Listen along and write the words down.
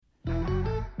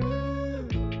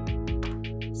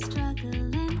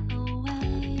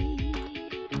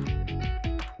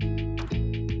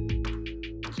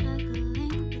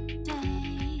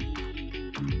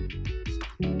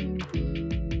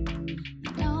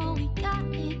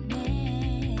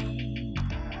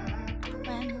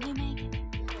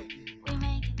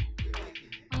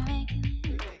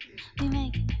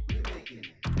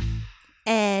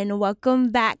and welcome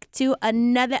back to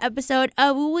another episode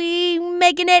of We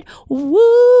Making It Woo!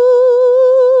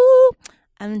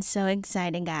 I'm so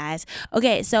excited, guys.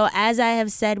 Okay, so as I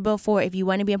have said before, if you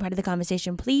want to be a part of the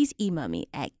conversation, please email me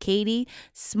at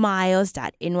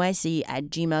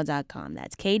katiesmiles.nyc@gmail.com.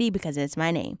 That's Katie because it's my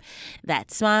name.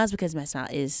 That's Smiles because my smile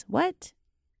is what?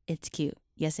 It's cute.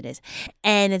 Yes, it is.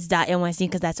 And it's .nyc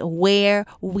because that's where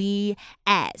we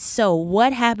at. So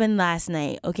what happened last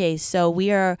night? Okay, so we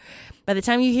are, by the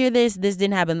time you hear this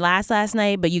didn't happen last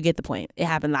night, but you get the point. It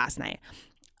happened last night.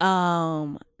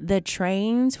 The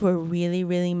trains were really,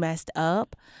 really messed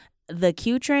up. The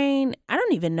Q train, I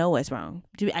don't even know what's wrong.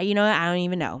 You know what? I don't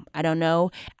even know. I don't know.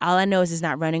 All I know is it's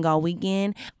not running all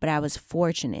weekend, but I was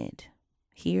fortunate.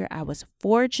 I was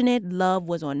fortunate. Love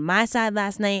was on my side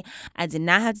last night. I did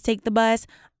not have to take the bus.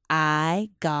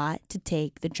 I got to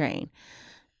take the train.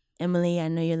 Emily, I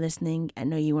know you're listening. I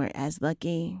know you weren't as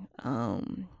lucky. Y'all,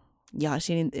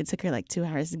 it took her like 2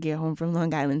 hours to get home from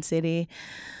Long Island City.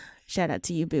 Shout out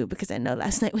to you, boo, because I know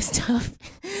last night was tough.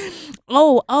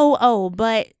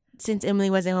 But since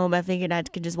Emily wasn't home, I figured I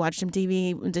could just watch some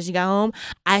TV until she got home.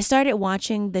 I started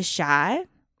watching The Chi,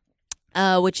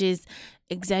 which is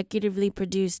executively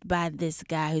produced by this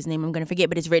guy whose name I'm going to forget,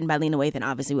 but it's written by Lena Waithe, and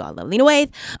obviously we all love Lena Waithe.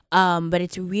 But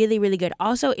it's really, really good.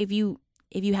 Also, if you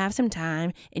have some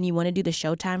time and you want to do the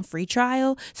Showtime free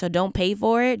trial, so don't pay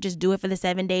for it, just do it for the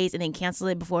 7 days and then cancel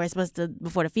it before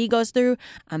the fee goes through.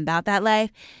 I'm about that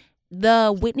life.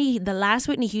 The last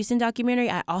Whitney Houston documentary,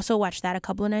 I also watched that a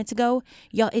couple of nights ago.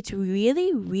 Y'all, it's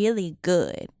really, really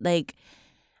good. Like,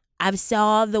 I've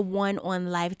saw the one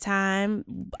on Lifetime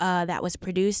that was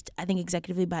produced, I think,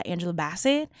 executively by Angela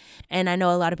Bassett, and I know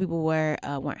a lot of people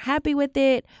weren't happy with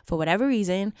it for whatever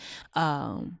reason.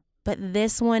 But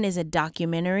this one is a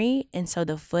documentary, and so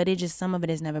the footage some of it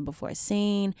is never before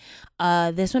seen.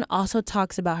 This one also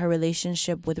talks about her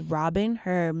relationship with Robin,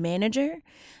 her manager,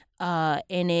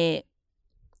 and it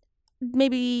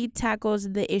maybe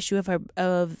tackles the issue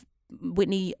of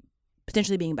Whitney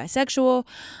potentially being bisexual.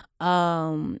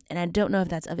 And I don't know if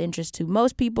that's of interest to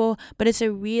most people, but it's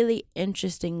a really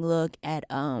interesting look at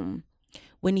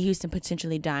Whitney Houston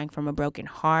potentially dying from a broken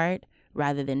heart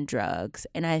rather than drugs.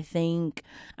 And I think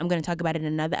I'm going to talk about it in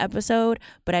another episode,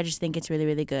 but I just think it's really,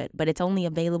 really good. But it's only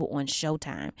available on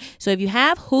Showtime. So if you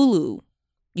have Hulu,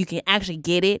 you can actually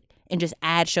get it and just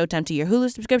add Showtime to your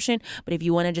Hulu subscription. But if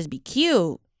you want to just be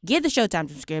cute, get the Showtime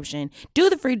subscription, do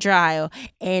the free trial,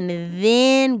 and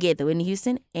then get the Whitney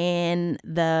Houston and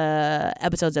the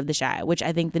episodes of The Chi, which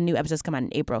I think the new episodes come out in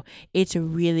April. It's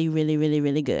really, really, really,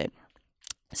 really good.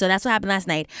 So that's what happened last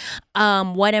night.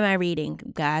 What am I reading?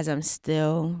 Guys, I'm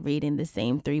still reading the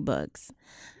same 3 books.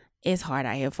 It's hard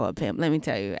out here for a pimp, let me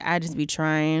tell you. I be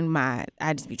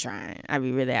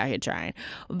really out here trying.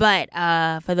 But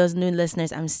for those new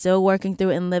listeners, I'm still working through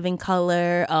In Living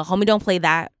Color. Homie Don't Play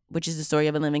That, which is the story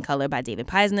of In Living Color by David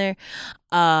Peisner.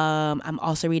 I'm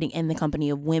also reading In the Company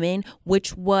of Women,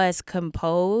 which was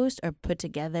composed or put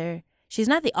together. She's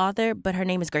not the author, but her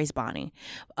name is Grace Bonney.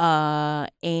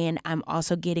 And I'm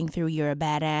also getting through You're a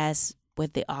Badass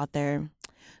with the author,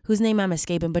 whose name I'm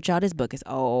escaping. But y'all, this book is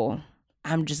old.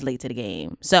 I'm just late to the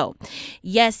game. So,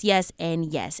 yes,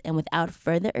 and yes. And without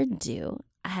further ado,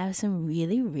 I have some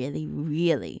really, really,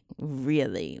 really,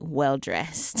 really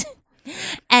well-dressed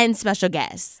and special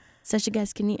guests. Special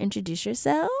guests, can you introduce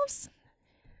yourselves?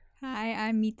 Hi,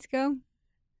 I'm Mitsuko.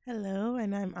 Hello,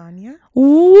 and I'm Anya.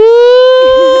 Woo!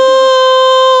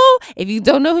 If you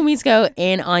don't know who Mitsuko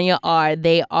and Anya are,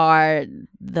 they are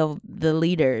the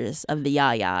leaders of the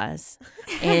Yayas.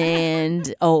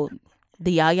 And,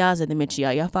 the Yayas are the Mitch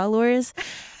Yaya followers.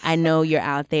 I know you're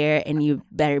out there and you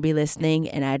better be listening,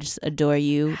 and I just adore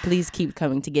you. Please keep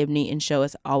coming to Gibney and show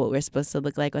us all what we're supposed to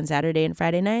look like on Saturday and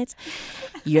Friday nights.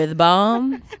 You're the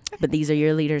bomb, but these are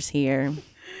your leaders here.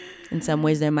 In some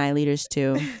ways, they're my leaders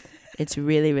too. It's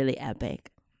really, really epic.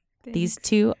 Thanks. These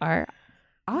 2 are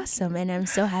awesome, and I'm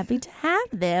so happy to have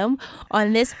them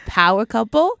on this Power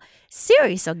Couple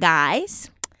series. So, guys,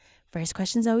 first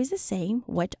question's always the same.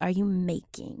 What are you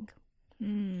making?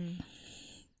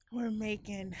 We're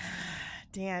making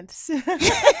dance.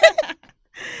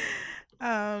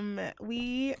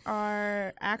 We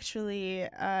are actually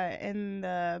in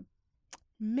the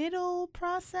middle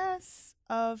process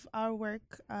of our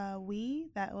work,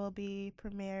 that will be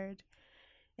premiered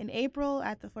in April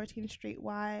at the 14th Street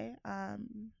Y.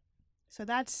 So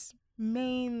that's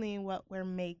mainly what we're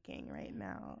making right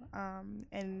now.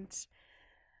 And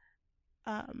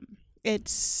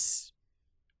it's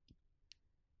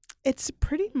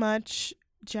pretty much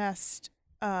just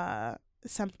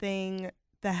something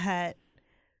that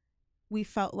we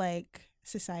felt like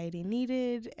society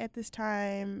needed at this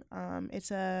time.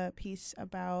 It's a piece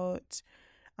about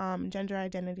gender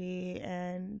identity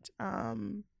and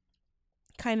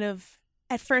kind of,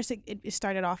 at first it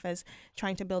started off as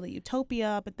trying to build a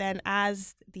utopia, but then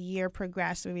as the year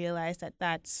progressed, we realized that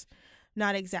that's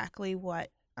not exactly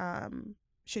what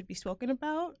should be spoken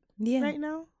about right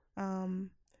now.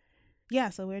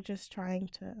 So we're just trying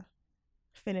to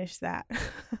finish that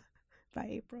by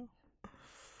April.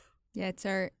 Yeah, it's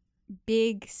our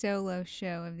big solo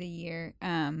show of the year.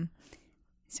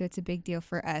 So it's a big deal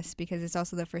for us because it's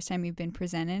also the first time we've been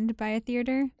presented by a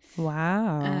theater.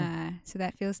 Wow. So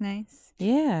that feels nice.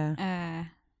 Yeah.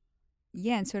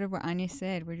 And sort of what Anya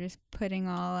said, we're just putting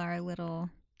all our little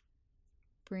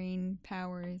brain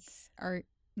powers,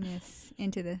 artness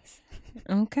into this.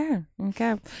 Okay.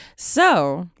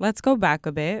 So let's go back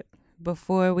a bit.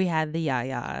 Before we had the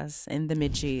Yayas and the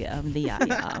Mitchie of the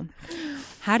Yaya.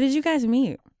 How did you guys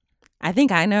meet? I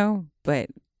think I know, but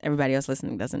everybody else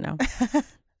listening doesn't know.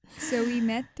 So we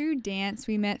met through dance.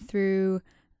 We met through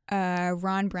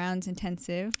Ron Brown's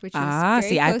intensive, which was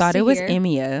very I close thought to it was here.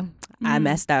 EMEA. I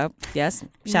messed up. Yes.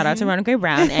 Shout out to Ron Gray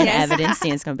Brown and Yes. Evidence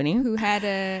Dance Company. Who had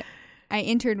I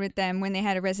interned with them when they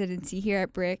had a residency here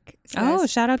at Brick. So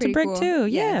Shout out to pretty Brick cool. too.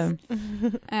 Yes.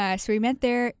 Yeah. So we met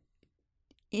there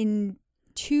in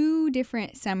 2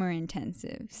 different summer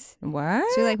intensives. What?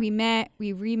 So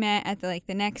we re-met at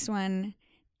the next one,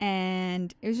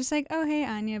 and it was just like, oh hey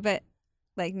Anya, but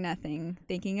like nothing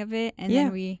thinking of it. And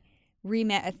then we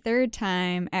re-met a 3rd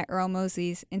time at Earl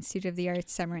Mosley's Institute of the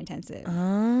Arts summer intensive.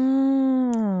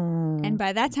 Oh. And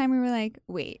by that time we were like,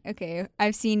 wait, okay,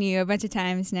 I've seen you a bunch of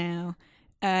times now.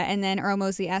 And then Earl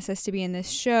Mosley asked us to be in this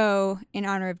show in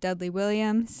honor of Dudley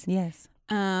Williams. Yes.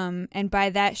 And by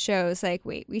that show, it's like,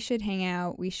 wait, we should hang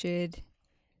out. We should.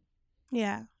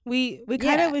 Yeah. We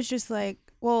kind of was just like,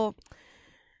 well,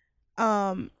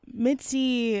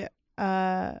 Mitzi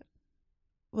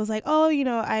was like, oh,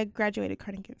 I graduated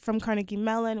from Carnegie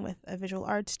Mellon with a visual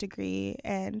arts degree,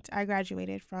 and I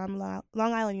graduated from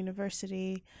Long Island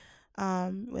University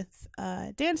with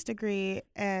a dance degree,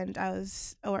 and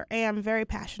am very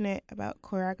passionate about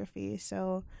choreography.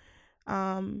 So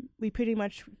we pretty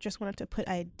much just wanted to put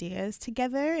ideas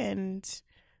together and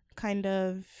kind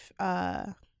of,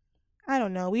 I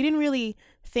don't know, we didn't really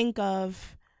think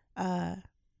of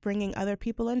bringing other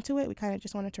people into it. We kind of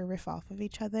just wanted to riff off of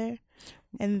each other.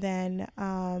 And then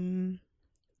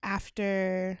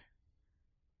after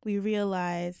we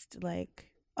realized,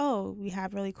 like, oh, we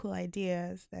have really cool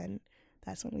ideas, then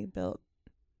that's when we built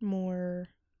more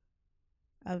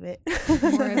of it.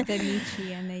 More of the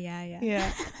Michi and the Yaya.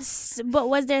 Yeah. But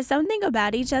was there something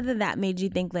about each other that made you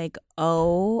think like,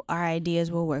 oh, our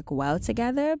ideas will work well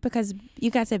together? Because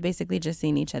you guys have basically just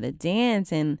seen each other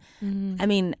dance. And I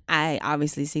mean, I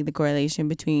obviously see the correlation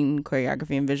between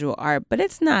choreography and visual art, but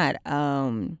it's not,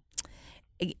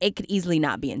 it could easily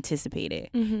not be anticipated.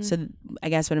 So I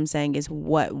guess what I'm saying is,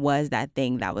 what was that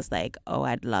thing that was like, oh,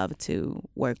 I'd love to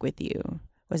work with you?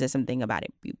 Was there something about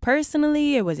it you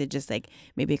personally, or was it just like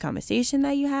maybe a conversation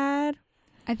that you had?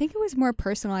 I think it was more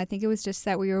personal. I think it was just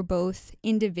that we were both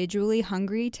individually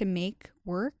hungry to make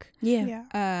work.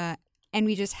 Yeah. And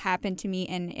we just happened to meet,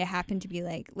 and it happened to be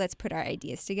like, let's put our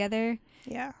ideas together.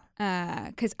 Yeah.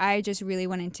 Because I just really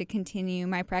wanted to continue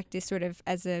my practice sort of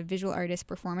as a visual artist,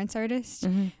 performance artist.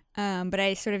 But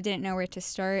I sort of didn't know where to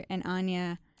start. And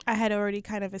Anya... I had already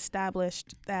kind of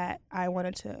established that I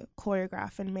wanted to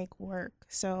choreograph and make work.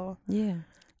 So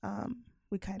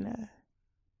we kind of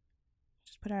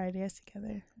just put our ideas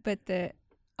together. But the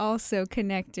also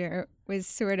connector was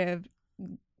sort of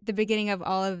the beginning of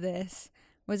all of this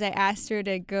was I asked her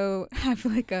to go have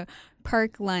like a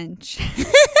park lunch.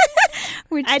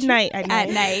 Which, At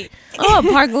night. Oh,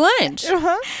 park lunch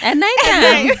at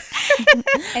nighttime.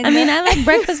 I mean, I like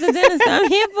breakfast for dinner, so I'm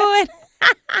here for it.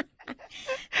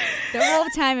 The whole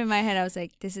time in my head, I was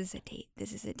like, this is a date.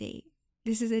 This is a date.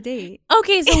 This is a date.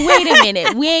 Okay, so wait a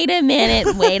minute. Rewind.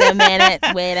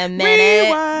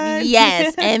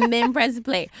 Yes, and then press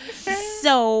play.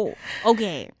 So,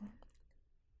 okay.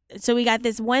 So we got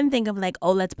this one thing of like,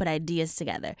 oh, let's put ideas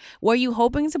together. Were you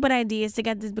hoping to put ideas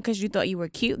together because you thought you were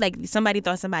cute? Like somebody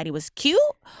thought somebody was cute?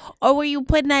 Or were you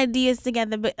putting ideas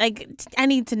together? But like, I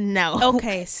need to know.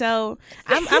 Okay, so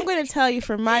I'm going to tell you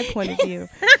from my point of view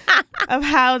of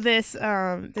how this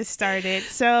started.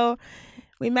 So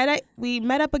we met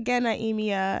up again at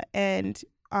EMEA, and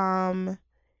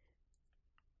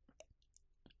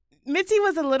Mitzi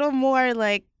was a little more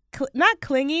like not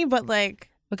clingy, but like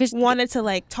because wanted to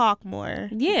like talk more.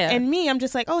 Yeah. And me, I'm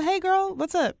just like, oh hey girl,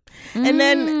 what's up? And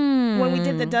then when we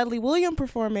did the Dudley Williams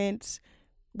performance,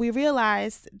 we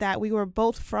realized that we were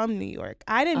both from New York.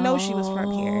 I didn't know she was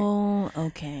from here. Oh,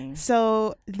 okay.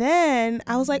 So then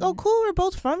I was like, oh, cool, we're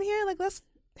both from here. Like, let's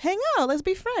hang out. Let's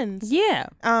be friends. Yeah.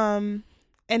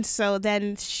 And so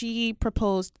then she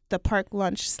proposed the park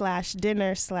lunch /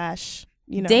 dinner /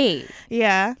 date.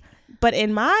 Yeah. But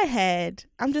in my head,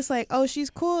 I'm just like, oh, she's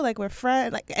cool. Like, we're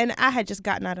friends. Like, and I had just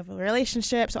gotten out of a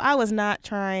relationship, so I was not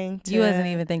trying to. You wasn't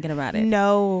even thinking about it.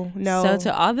 No. So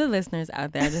to all the listeners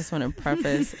out there, I just want to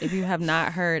preface: if you have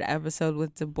not heard the episode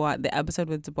with Dubois and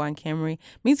Camry,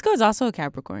 Mitsuko is also a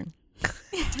Capricorn.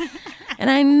 And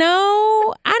I don't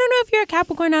know if you're a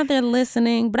Capricorn out there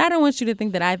listening, but I don't want you to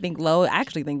think that I think low. I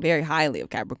actually think very highly of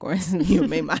Capricorns, and you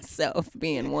and myself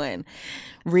being one,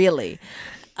 really.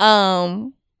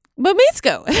 But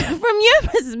Mitsuko, from your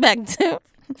perspective,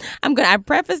 I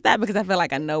preface that because I feel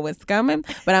like I know what's coming,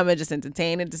 but I'm gonna just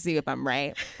entertain it to see if I'm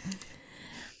right.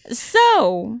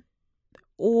 So,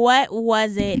 what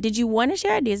was it? Did you want to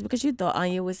share ideas because you thought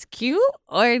Anya was cute,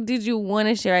 or did you want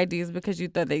to share ideas because you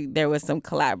thought that there was some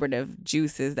collaborative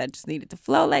juices that just needed to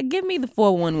flow? Like, give me the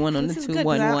 411 on the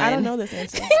 211. I don't know this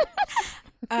answer.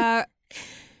 I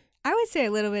would say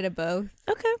a little bit of both.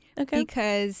 Okay.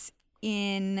 Because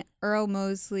in Earl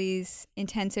Mosley's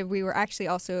intensive, we were actually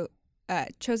also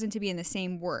chosen to be in the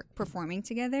same work, performing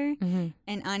together. Mm-hmm.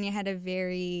 And Anya had a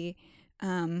very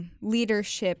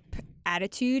leadership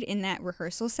attitude in that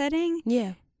rehearsal setting.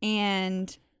 Yeah.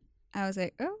 And I was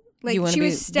like, oh, like she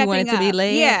was stepping up. You wanted to be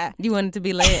late? Yeah. You wanted to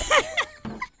be late?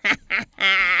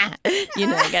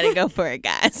 I gotta go for it,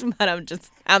 guys. But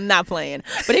I'm not playing.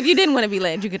 But if you didn't want to be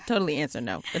late, you could totally answer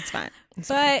no. It's fine.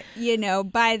 But,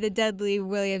 by the Dudley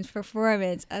Williams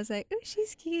performance, I was like, oh,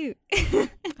 she's cute.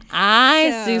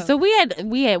 I see. So we had a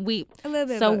little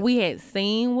bit. So we had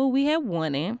seen what we had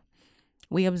wanted.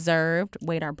 We observed,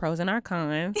 weighed our pros and our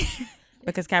cons.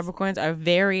 Because Capricorns are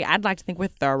I'd like to think we're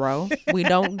thorough. We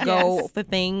don't go for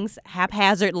things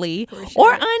haphazardly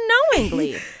or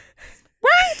unknowingly.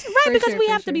 Right, because we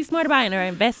have to be smart about our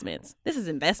investments. This is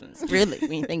investments, really,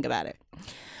 when you think about it.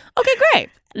 Okay, great.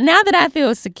 Now that I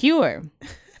feel secure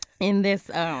in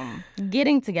this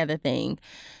getting together thing,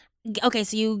 okay,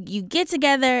 so you get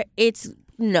together, let's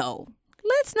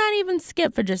not even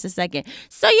skip for just a second.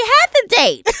 So you had the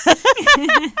date.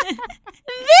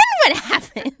 Then what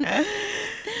happened?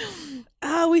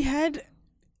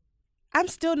 I'm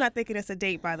still not thinking it's a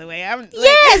date, by the way.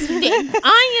 Yes,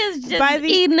 Anya's just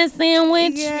eating a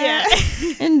sandwich. Yeah.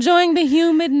 Enjoying the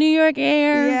humid New York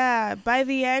air. Yeah. By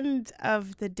the end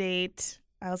of the date,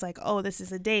 I was like, oh, this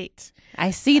is a date.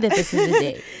 I see that this is a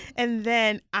date. And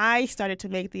then I started to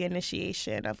make the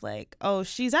initiation of like, oh,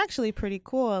 she's actually pretty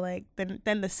cool. Like,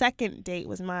 then the second date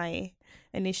was my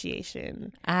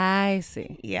initiation. I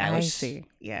see. Yeah. I see.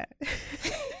 Yeah.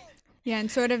 Yeah,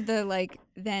 and sort of the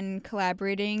then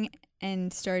collaborating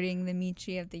and starting the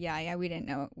Michi of the Yaya, we didn't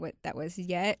know what that was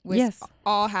yet, was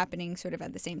all happening sort of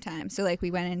at the same time. So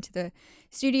we went into the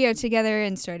studio together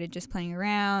and started just playing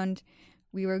around.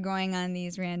 We were going on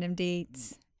these random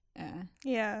dates.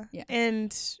 Yeah.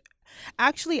 And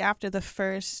actually after the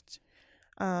first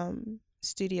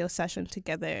studio session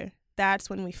together, that's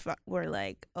when we were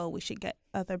like, oh, we should get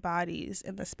other bodies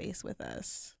in the space with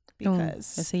us.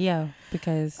 Because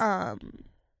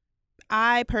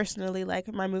I personally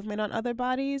like my movement on other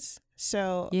bodies.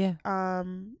 So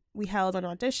we held an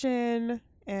audition,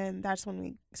 and that's when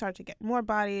we started to get more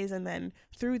bodies. And then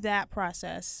through that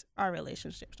process, our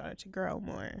relationship started to grow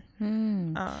more.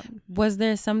 Was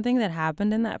there something that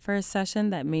happened in that first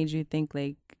session that made you think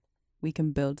like we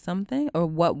can build something? Or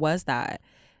what was that?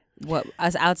 What,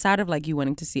 as outside of like you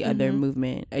wanting to see other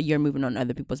movement, your movement on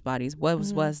other people's bodies, what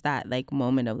was that like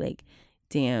moment of like,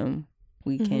 damn,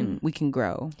 we can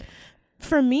grow?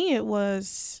 For me, it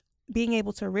was being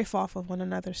able to riff off of one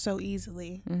another so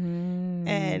easily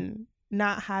and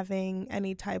not having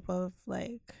any type of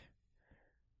like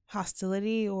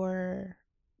hostility or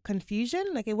confusion.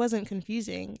 Like, it wasn't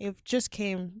confusing. It just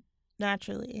came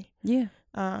naturally. Yeah.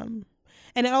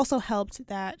 And it also helped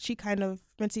that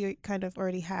Mincy kind of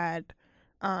already had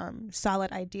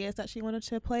solid ideas that she wanted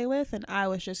to play with, and I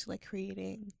was just like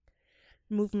creating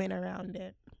movement around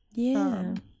it.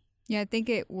 Yeah. I think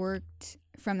it worked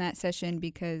from that session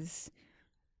because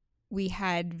we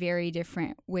had very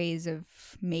different ways of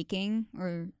making,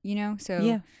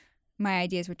 my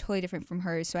ideas were totally different from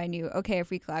hers. So I knew, okay,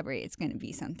 if we collaborate, it's going to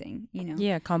be something,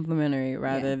 Yeah, complementary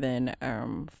rather than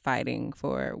fighting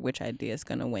for which idea is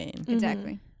going to win.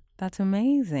 Exactly. That's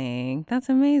amazing.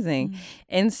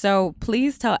 And so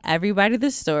please tell everybody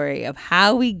the story of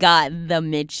how we got the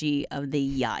Michi of the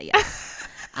Yaya.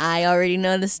 I already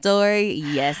know the story.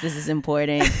 Yes, this is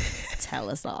important. tell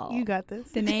us all. You got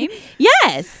this. The name?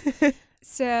 Yes.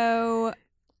 So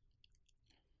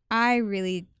I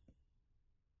really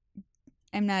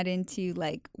am not into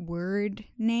like word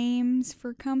names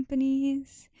for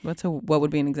companies. What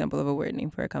would be an example of a word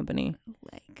name for a company?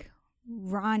 Like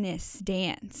Ronis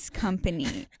Dance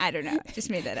Company. I don't know. Just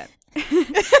made that up.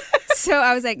 So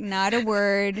I was like, not a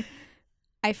word.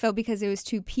 I felt because it was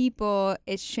two people,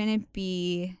 it shouldn't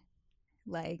be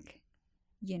like,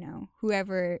 you know,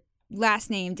 whoever last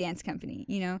name dance company,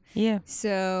 you know? Yeah.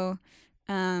 So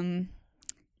a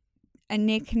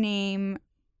nickname.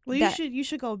 Well, you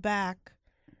should go back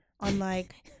on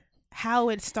like how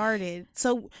it started.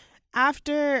 So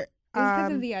after It was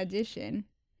because of the audition,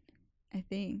 I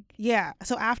think. Yeah.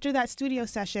 So after that studio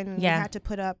session, we had to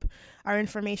put up our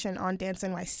information on Dance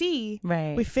NYC.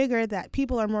 Right. We figured that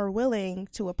people are more willing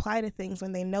to apply to things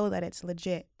when they know that it's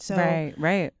legit. So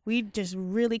right. we just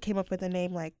really came up with a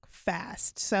name like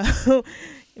fast. So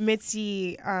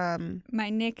Mitzi. My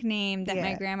nickname that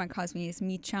my grandma calls me is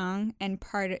Michong, and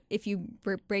if you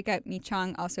break up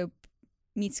Michong, also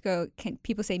Mitsuko,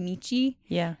 people say Michi.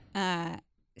 Yeah.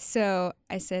 So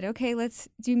I said, okay, let's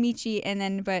do Michi,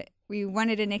 but we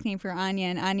wanted a nickname for Anya,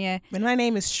 and Anya. And my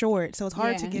name is short, so it's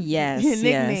hard to give a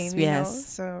nickname.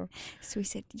 Yes. You know? So we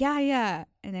said, yeah,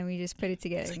 and then we just put it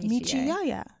together. Like, Michi,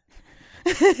 yeah.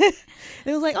 It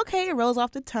was like, okay, it rolls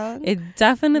off the tongue. It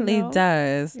definitely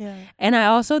does. Yeah. And I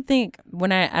also think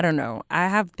when I don't know, I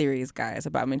have theories, guys,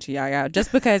 about Michi Yaya,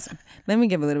 just because, let me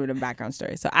give a little bit of background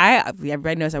story. So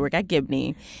everybody knows I work at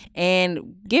Gibney,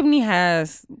 and Gibney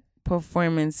has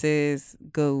performances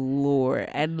galore.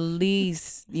 At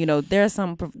least, you know, there's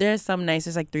some nights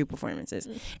there's like 3 performances.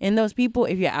 And those people,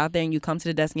 if you're out there and you come to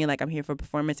the desk and you're like, I'm here for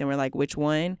performance, and we're like, which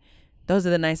one? Those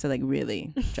are the nights that like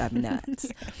really drive me nuts.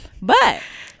 But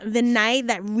the night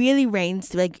that really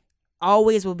reigns, like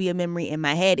always will be a memory in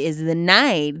my head, is the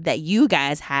night that you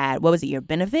guys had, what was it, your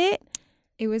benefit?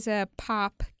 It was a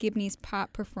Gibney's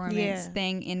pop performance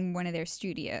thing in one of their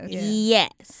studios. Yeah.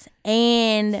 Yes.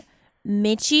 And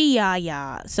Michi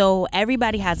Yaya. So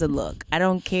everybody has a look. I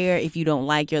don't care if you don't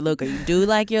like your look or you do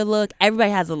like your look.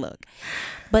 Everybody has a look.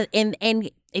 But and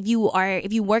if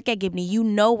you work at Gibney, you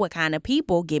know what kind of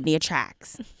people Gibney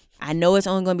attracts. I know it's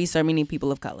only going to be so many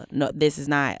people of color. No, this is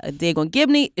not a dig on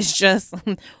Gibney. It's just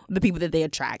the people that they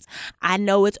attract. I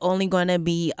know it's only going to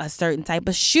be a certain type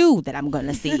of shoe that I'm going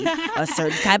to see, a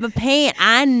certain type of pant.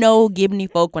 I know Gibney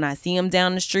folk, when I see them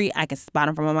down the street, I can spot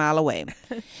them from a mile away.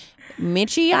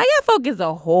 Michi Yaya folk is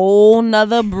a whole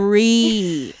nother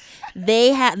breed.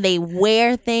 They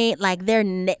wear things like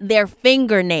their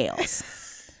fingernails.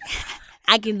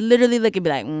 I can literally look and be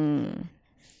like,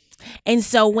 And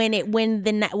so when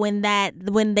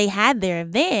they had their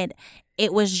event,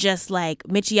 it was just like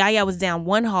Michi Yaya was down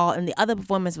one hall and the other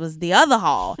performance was the other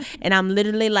hall. And I'm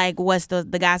literally like, what's the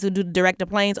guys who do director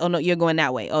planes? Oh, no, you're going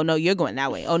that way. Oh, no, you're going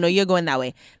that way. Oh, no, you're going that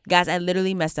way. Guys, I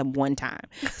literally messed up one time.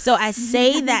 So I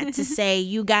say that to say,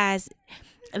 you guys,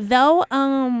 though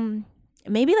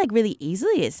maybe like really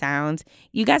easily it sounds,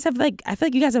 you guys have like, I feel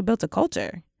like you guys have built a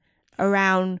culture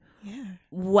around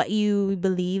what you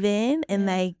believe in and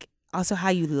like also how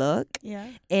you look. Yeah.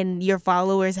 And your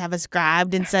followers have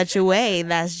ascribed in such a way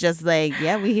that's just like,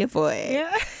 yeah, we here for it.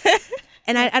 Yeah.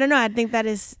 And I don't know. I think that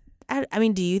is, I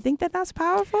mean, do you think that that's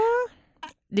powerful?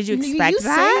 Did you expect you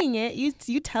that? saying it,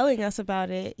 you telling us about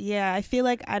it. Yeah, I feel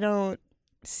like I don't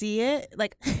see it.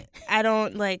 Like, I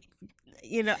don't like,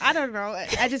 you know, I don't know.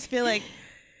 I just feel like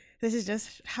this is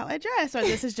just how I dress, or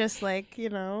this is just like, you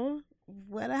know,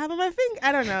 what I have on my finger.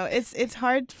 I don't know. It's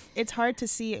hard to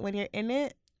see it when you're in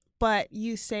it, but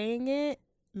you saying it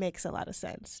makes a lot of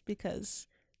sense because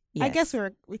I guess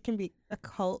we can be a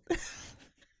cult.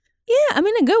 Yeah, I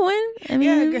mean a good one. I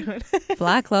mean, a good one.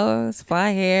 fly clothes,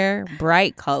 fly hair,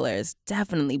 bright colors,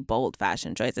 definitely bold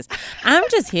fashion choices. I'm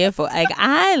just here for like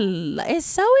it's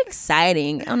so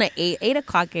exciting on an 8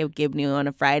 o'clock at Gibney on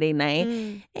a Friday night.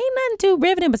 Ain't nothing too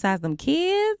riveting besides them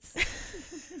kids.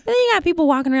 Then you got people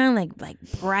walking around like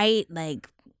bright, like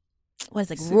what's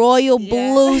like royal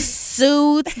blue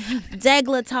suits,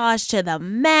 decolletage to the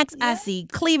max. I see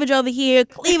cleavage over here,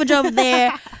 cleavage over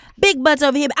there, big butts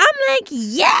over here. I'm like,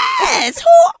 yes,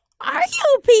 who are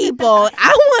you people? I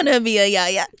want to be a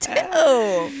yaya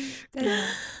too.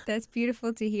 That's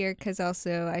beautiful to hear because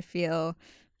also I feel,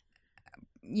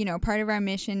 you know, part of our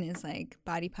mission is like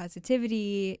body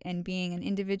positivity and being an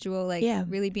individual, like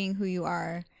really being who you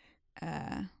are.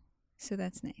 So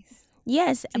that's nice.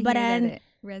 Yes, but it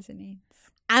resonates.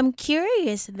 I'm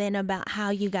curious then about how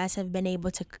you guys have been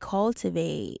able to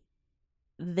cultivate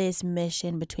this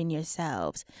mission between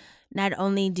yourselves. Not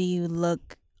only do you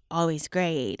look always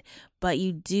great, but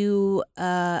you do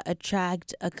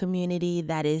attract a community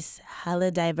that is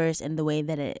hella diverse in the way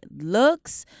that it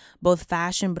looks, both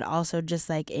fashion, but also just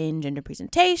like in gender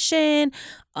presentation,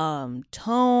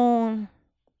 tone,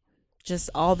 just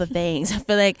all the things. I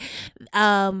feel like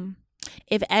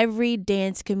if every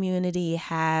dance community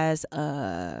has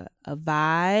a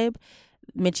vibe,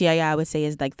 Michiaya, I would say,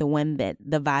 is like the one that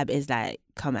the vibe is like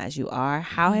come as you are.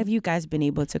 How have you guys been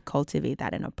able to cultivate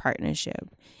that in a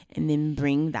partnership and then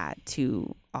bring that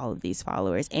to all of these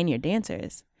followers and your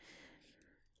dancers?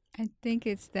 I think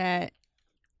it's that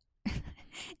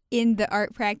in the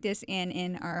art practice and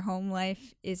in our home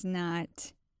life is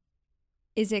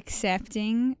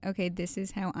accepting, okay, this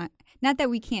is how not that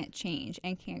we can't change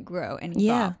and can't grow and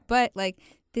evolve, but like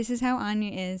this is how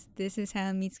Anya is, this is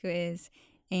how Mitsuko is,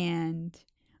 and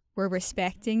we're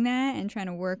respecting that and trying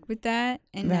to work with that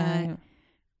and not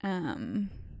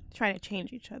try to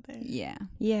change each other. Yeah.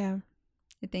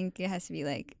 I think it has to be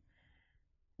like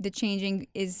the changing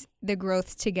is the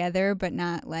growth together, but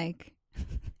not like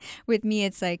with me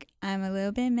it's like I'm a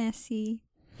little bit messy.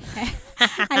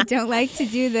 I don't like to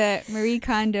do the Marie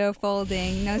Kondo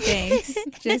folding. No thanks.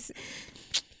 Just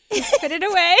put it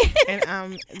away. And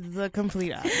I'm the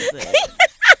complete opposite.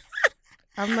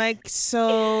 I'm like,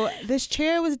 so this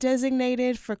chair was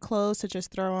designated for clothes to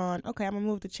just throw on. Okay, I'm gonna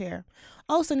move the chair.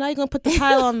 Oh, so now you're gonna put the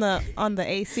pile on the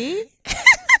AC?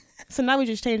 So now we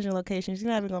just changing locations. You're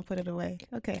not even gonna put it away.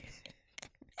 Okay.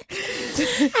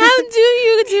 How do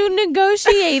you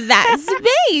negotiate that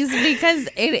space? Because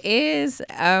it is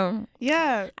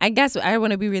I guess I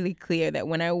want to be really clear that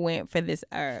when I went for this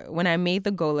when I made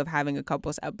the goal of having a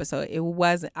couples episode, it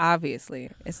wasn't obviously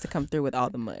it's to come through with all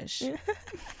the mush.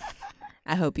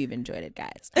 I hope you've enjoyed it,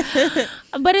 guys.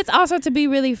 But it's also to be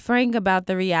really frank about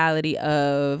the reality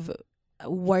of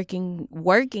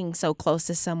working so close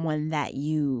to someone that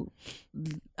you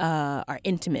are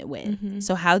intimate with. Mm-hmm.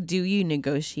 So how do you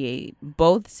negotiate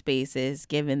both spaces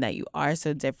given that you are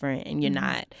so different and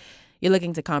you're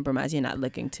looking to compromise, you're not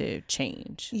looking to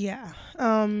change? Yeah.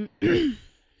 I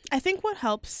think what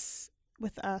helps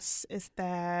with us is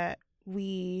that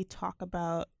we talk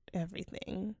about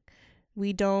everything.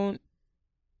 We don't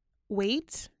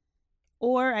wait,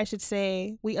 or I should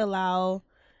say we allow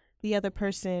the other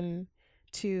person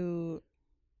to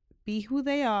be who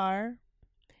they are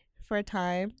for a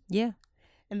time. Yeah.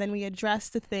 And then we address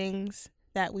the things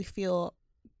that we feel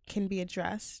can be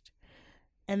addressed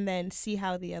and then see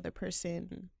how the other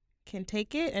person can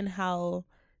take it and how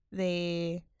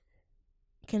they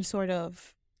can sort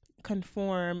of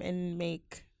conform and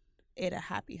make it a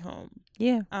happy home.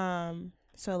 Yeah.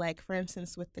 So like for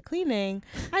instance with the cleaning,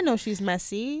 I know she's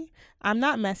messy. I'm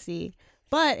not messy.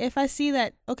 But if I see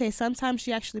that, okay, sometimes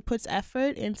she actually puts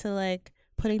effort into like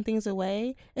putting things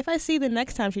away. If I see the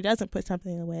next time she doesn't put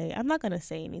something away, I'm not going to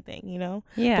say anything, you know?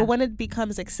 Yeah. But when it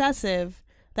becomes excessive,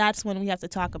 that's when we have to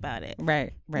talk about it.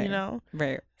 Right. You know?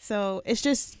 Right. So it's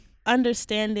just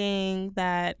understanding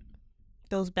that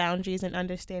those boundaries and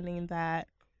understanding that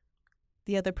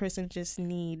the other person just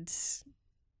needs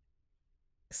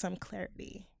some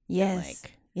clarity. Yes.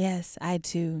 Yes, I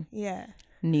too. Yeah.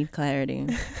 Need clarity.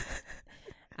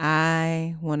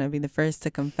 I want to be the first to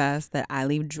confess that I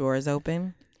leave drawers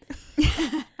open.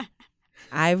 And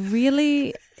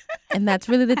that's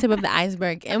really the tip of the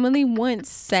iceberg. Emily once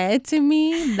said to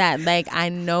me that, like, I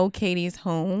know Katie's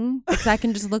home because I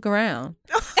can just look around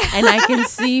and I can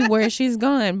see where she's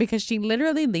gone because she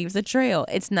literally leaves a trail.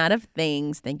 It's not of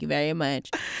things. Thank you very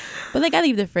much. But, like, I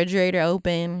leave the refrigerator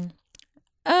open.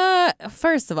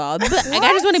 First of all, but I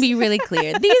just want to be really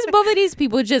clear. Both of these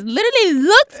people just literally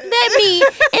looked at me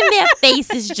and their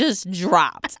faces just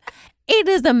dropped. It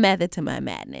is a method to my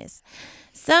madness.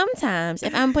 Sometimes,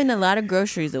 if I'm putting a lot of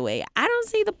groceries away, I don't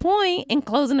see the point in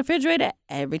closing the refrigerator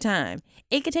every time.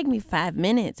 It could take me 5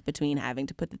 minutes between having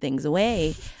to put the things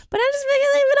away, but I just figure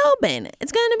leave it open.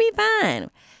 It's going to be fine.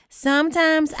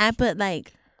 Sometimes I put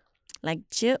like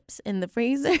chips in the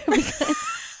freezer because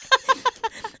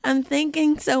I'm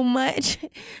thinking so much.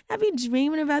 I be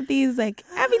dreaming about these, like,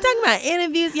 I be talking about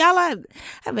interviews. Y'all have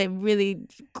a really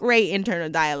great internal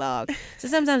dialogue. So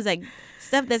sometimes, like,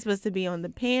 stuff that's supposed to be on the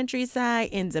pantry side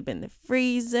ends up in the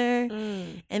freezer.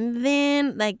 And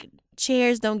then, like,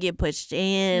 chairs don't get pushed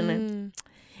in.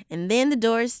 And then the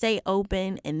doors stay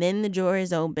open. And then the drawer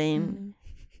is open.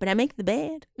 But I make the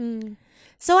bed.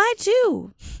 So I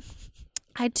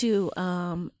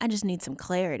just need some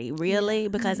clarity, really,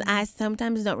 because I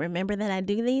sometimes don't remember that I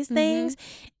do these things.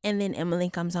 And then Emily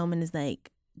comes home and is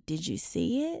like, did you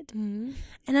see it? And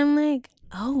I'm like,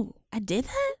 oh, I did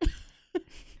that?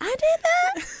 I did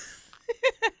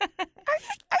that?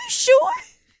 Are you sure?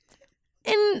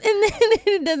 And then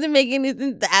it doesn't make any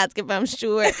sense to ask if I'm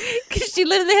sure, because she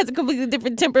literally has a completely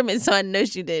different temperament, so I know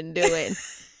she didn't do it.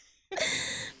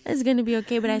 It's gonna be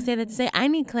okay, but I say that to say I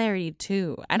need clarity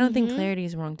too. I don't think clarity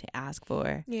is wrong to ask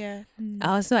for. Yeah.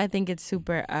 Also, I think it's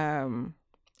super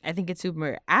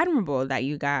admirable that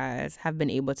you guys have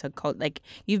been able to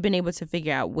you've been able to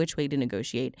figure out which way to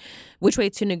negotiate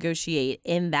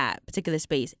in that particular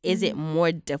space. Is it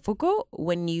more difficult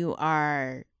when you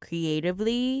are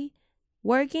creatively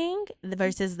working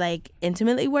versus like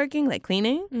intimately working, like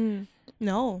cleaning?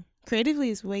 No,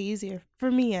 creatively is way easier for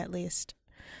me, at least.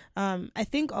 I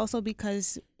think also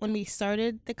because when we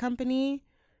started the company,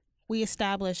 we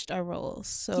established our roles.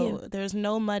 So there's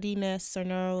no muddiness or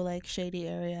no like shady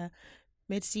area.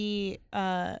 Mitzi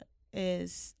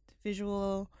is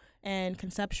visual and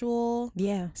conceptual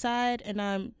side, and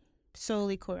I'm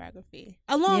solely choreography.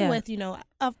 Along with,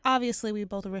 obviously we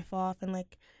both riff off, and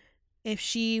like if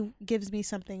she gives me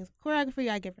something choreography,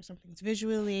 I give her something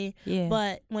visually. Yeah.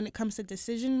 But when it comes to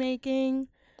decision making,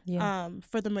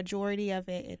 for the majority of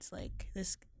it, it's like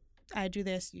this. I do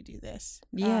this, you do this.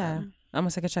 Yeah.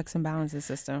 Almost like a checks and balances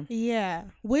system. Yeah.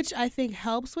 Which I think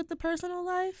helps with the personal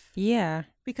life. Yeah.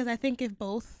 Because I think if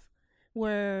both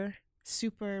were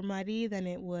super muddy, then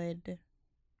it would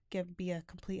be a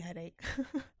complete headache.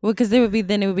 Well, because it would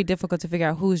be difficult to figure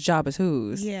out whose job is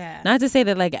whose. Yeah. Not to say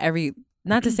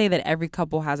that every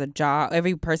couple has a job,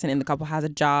 every person in the couple has a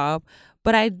job,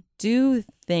 but I do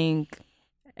think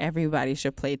everybody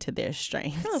should play to their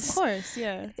strengths. Oh, of course,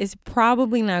 yeah. It's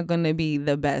probably not going to be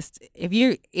the best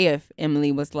if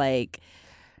Emily was like,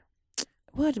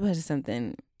 what is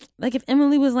something like if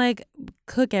Emily was like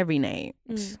cook every night.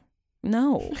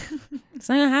 No, it's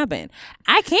not gonna happen.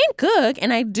 I can cook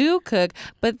and I do cook,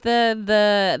 but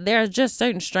there are just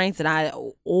certain strengths that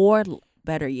or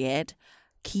better yet,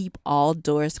 keep all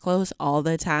doors closed all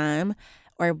the time.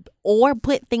 Or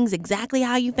put things exactly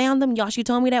how you found them. Y'all, she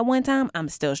told me that one time. I'm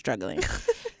still struggling.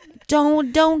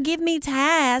 Don't give me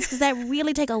tasks that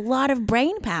really take a lot of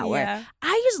brain power. Yeah.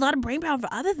 I use a lot of brain power for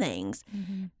other things.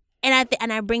 Mm-hmm.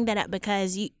 And I bring that up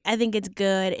because I think it's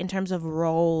good in terms of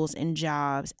roles and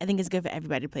jobs. I think it's good for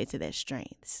everybody to play to their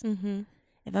strengths. Mm-hmm.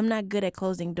 If I'm not good at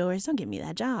closing doors, don't give me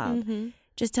that job. Mm-hmm.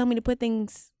 Just tell me to put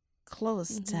things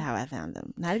close to how I found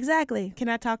them. Not exactly. Can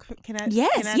I talk?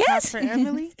 Yes. Talk for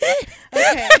Emily?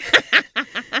 Okay.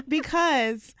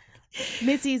 Because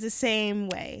Mitzi is the same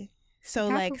way. So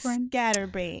like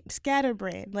scatterbrain.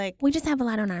 Like we just have a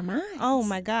lot on our minds. Oh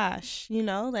my gosh,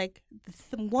 like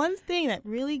the one thing that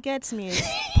really gets me is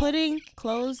putting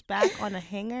clothes back on a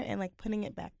hanger and like putting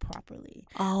it back properly.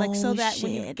 Oh, like so that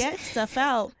when you get stuff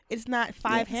out, it's not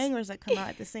 5 hangers that come out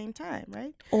at the same time,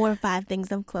 right? Or 5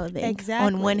 things of clothing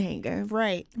on one hanger.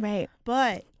 Right.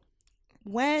 But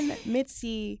when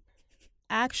Mitzi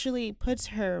actually puts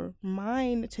her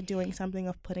mind to doing something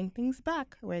of putting things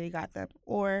back where they got them,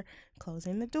 or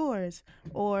closing the doors,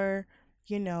 or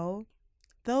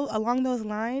along those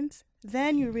lines,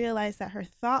 then you realize that her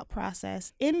thought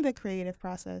process in the creative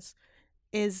process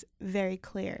is very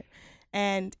clear,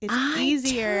 and it's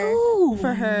easier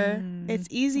for her. It's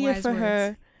easier for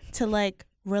her to like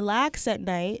relax at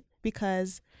night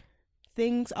because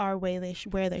things are where they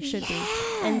should be,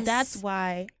 and that's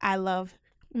why I love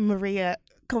Marie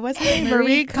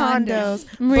Kondo's.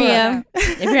 Maria,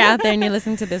 if you're out there and you're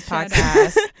listening to this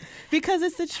podcast. Because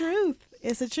it's the truth.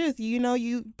 It's the truth.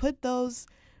 You put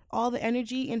all the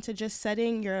energy into just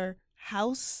setting your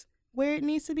house where it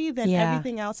needs to be, then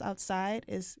everything else outside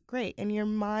is great. And your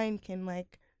mind can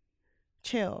like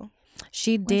chill.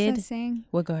 She did. What's that saying?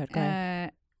 Well, go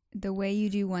ahead. The way you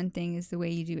do one thing is the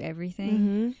way you do everything.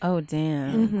 Mm-hmm. Oh,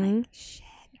 damn. Mm-hmm. Like, shit.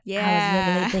 Yeah.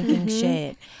 I was literally thinking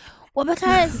shit. Well,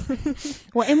 because,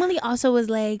 Emily also was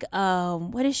like,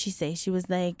 what did she say? She was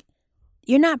like,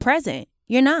 you're not present.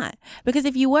 You're not. Because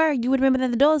if you were, you would remember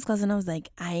that the door was closed. And I was like,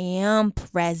 I am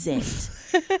present.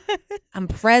 I'm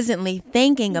presently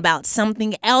thinking about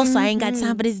something else. So I ain't got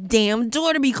time for this damn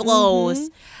door to be closed.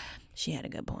 She had a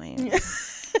good point.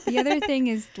 The other thing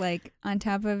is like on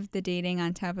top of the dating,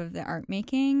 on top of the art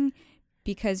making,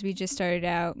 because we just started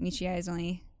out, Michiai is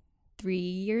only 3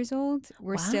 years old.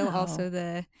 We're still also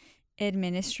the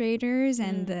administrators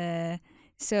and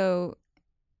so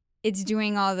it's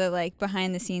doing all the like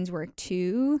behind the scenes work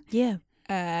too. Yeah.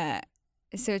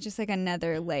 So it's just like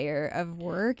another layer of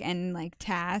work and like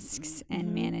tasks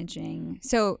and managing.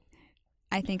 So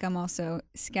I think I'm also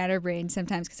scatterbrained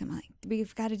sometimes because I'm like,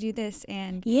 we've got to do this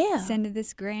and send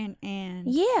this grant and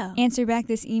answer back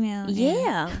this email.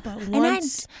 And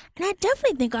I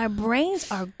definitely think our brains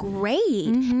are great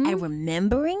at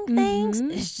remembering things.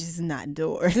 It's just not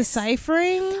doors.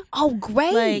 Deciphering. Oh,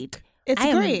 great. Like,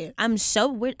 It's great.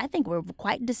 I think we're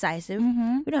quite decisive.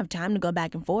 We don't have time to go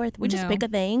back and forth. We just No. pick a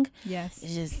thing. Yes.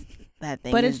 It's just that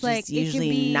thing But is it's like, just it could usually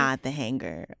be- not the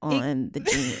hanger on the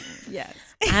jean. Yes.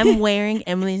 I'm wearing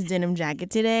Emily's denim jacket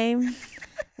today.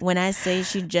 When I say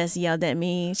she just yelled at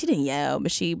me, she didn't yell,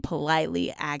 but she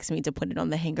politely asked me to put it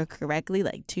on the hanger correctly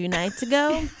like 2 nights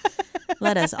ago.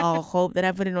 Let us all hope that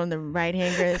I put it on the right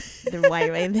hanger the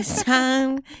right way this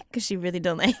time, because she really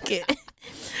don't like it.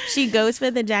 She goes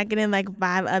for the jacket and like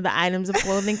 5 other items of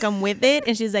clothing come with it,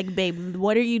 and she's like, babe,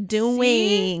 what are you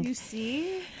doing? You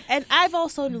see? And I've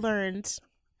also learned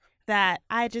that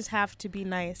I just have to be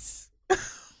nice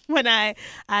when I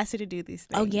ask you to do these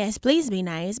things. Oh yes, please be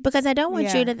nice, because I don't want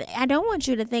Yeah. you to. I don't want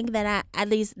you to think that at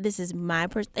least this is my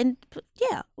person. And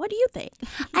yeah, what do you think?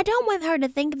 I don't want her to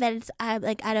think that it's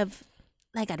like out of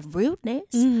rudeness.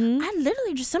 I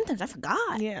literally just sometimes I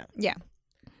forgot. Yeah. Yeah.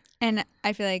 And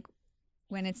I feel like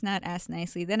when it's not asked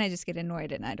nicely, then I just get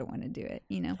annoyed and I don't want to do it,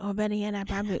 you know? Or better yet, I'm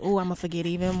gonna forget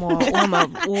even more.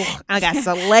 I got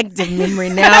selective memory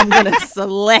now. I'm gonna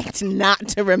select not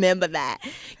to remember that.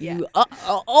 Yeah. You got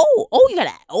an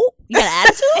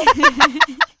attitude.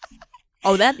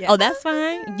 That's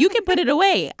fine. You can put it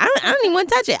away. I don't even want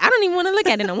to touch it. I don't even want to look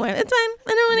at it no more. It's fine.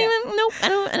 I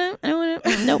don't want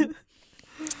to. Nope.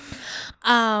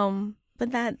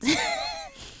 But that.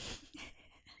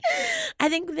 I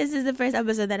think this is the first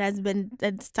episode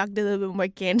that's talked a little bit more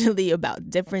candidly about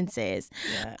differences.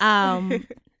 Yeah.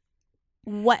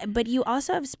 But you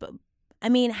also have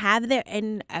have there,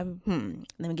 and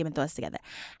let me get my thoughts together.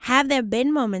 Have there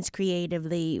been moments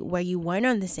creatively where you weren't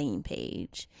on the same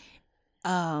page?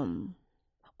 Or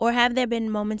have there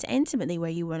been moments intimately where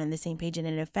you weren't on the same page and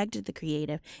it affected the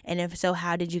creative? And if so,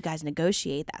 how did you guys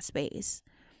negotiate that space?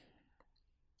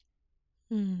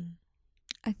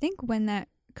 I think when that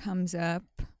comes up,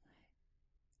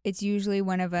 it's usually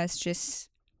one of us just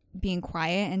being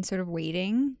quiet and sort of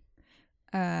waiting.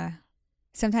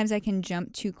 Sometimes I can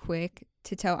jump too quick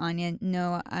to tell Anya,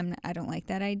 no, I don't like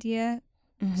that idea,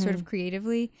 sort of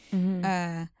creatively.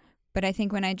 But I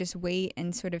think when I just wait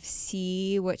and sort of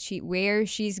see where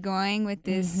she's going with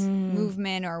this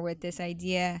movement or with this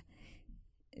idea,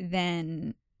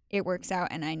 then it works out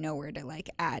and I know where to like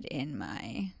add in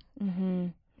my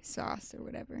sauce or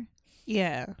whatever.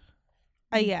 Yeah.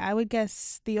 Yeah, I would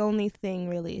guess the only thing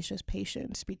really is just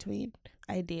patience between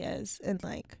ideas and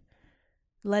like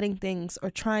letting things or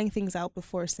trying things out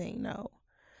before saying no.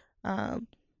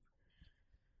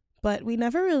 But we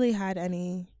never really had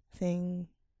anything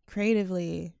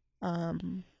creatively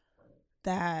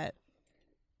that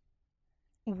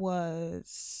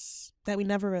we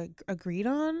never agreed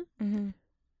on.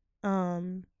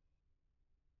 And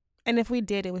if we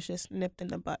did, it was just nipped in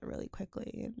the butt really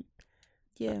quickly. And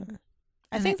Yeah.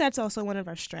 I think that's also one of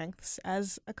our strengths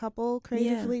as a couple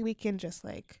creatively. Yeah. We can just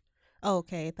like, oh,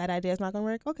 okay, that idea is not going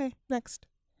to work. Okay, next.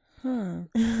 I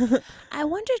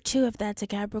wonder too if that's a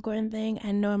Capricorn thing.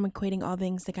 I know I'm equating all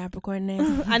things to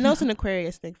Capricornness. I know it's an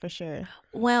Aquarius thing for sure.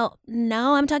 Well,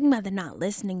 no, I'm talking about the not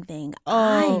listening thing.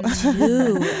 Oh. I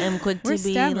too am quick We're to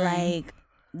be stubborn. like,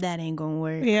 that ain't gonna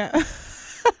work. Yeah.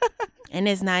 And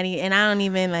it's not and I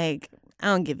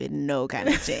don't give it no kind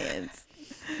of chance.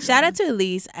 Shout out to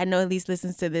Elise. I know Elise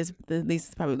listens to this.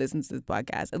 Elise probably listens to this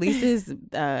podcast. Elise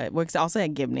works also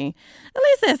at Gibney.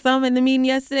 Elise said something in the meeting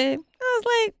yesterday. I was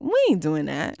like, we ain't doing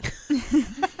that.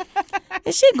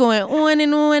 And she going on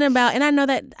and on about, and I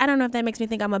don't know if that makes me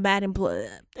think I'm a bad employee.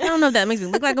 I don't know if that makes me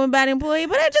look like I'm a bad employee,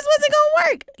 but it just wasn't going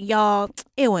to work. Y'all,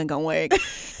 it wasn't going to work.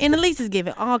 And Elise is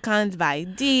giving all kinds of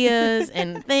ideas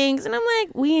and things. And I'm like,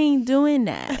 we ain't doing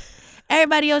that.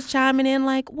 Everybody else chiming in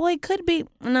like, well, it could be.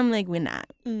 And I'm like, we're not.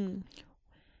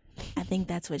 I think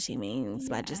that's what she means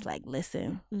by just like,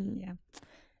 listen. Yeah.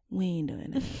 We ain't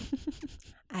doing it.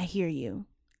 I hear you.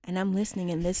 And I'm listening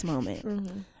in this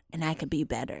moment. And I could be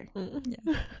better.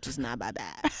 Yeah. Just not by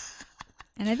that.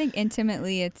 And I think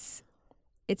intimately it's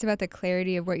about the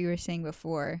clarity of what you were saying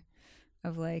before,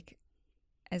 of like,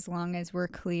 as long as we're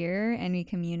clear and we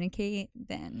communicate,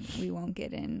 then we won't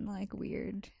get in like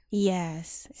weird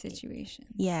situations.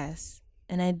 Yes.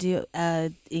 And I do,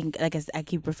 like I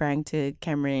keep referring to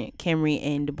Camry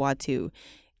and Dubois too.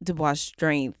 Dubois'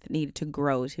 strength needed to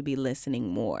grow to be listening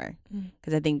more.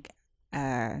 Because I think,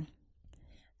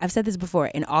 I've said this before,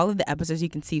 in all of the episodes you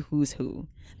can see who's who.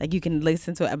 Like you can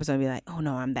listen to an episode and be like, oh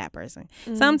no, I'm that person.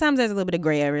 Sometimes there's a little bit of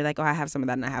gray area, like, oh, I have some of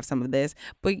that and I have some of this.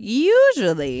 But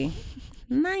usually,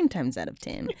 9 times out of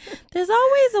 10, there's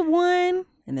always a one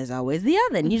and there's always the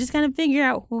other. And you just kind of figure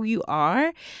out who you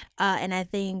are. And I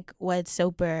think what's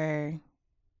super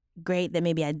great that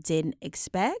maybe I didn't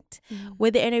expect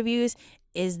with the interviews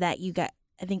is that you got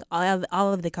I think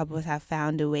all of the couples have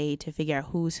found a way to figure out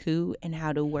who's who and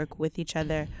how to work with each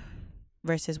other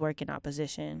versus work in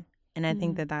opposition. And I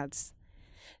think that that's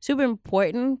super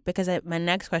important, because my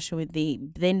next question would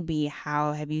be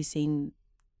how have you seen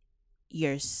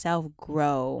yourself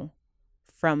grow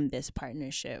from this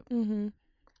partnership,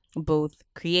 both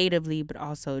creatively but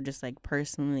also just like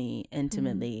personally,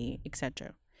 intimately,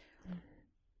 etc.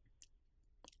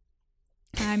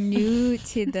 I'm new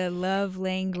to the love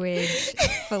language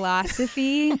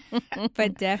philosophy,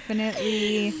 but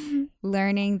definitely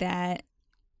learning that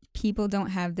people don't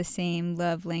have the same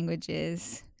love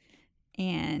languages.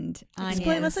 And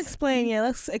let's explain well,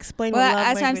 what love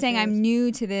that's what I'm saying. is. I'm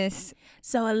new to this.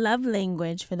 So a love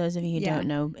language, for those of you who don't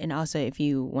know, and also if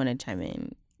you want to chime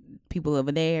in, people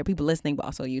over there, people listening, but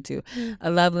also you too.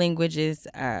 A love language is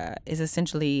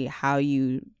essentially how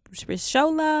you show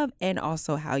love and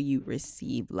also how you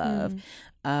receive love.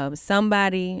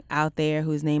 Somebody out there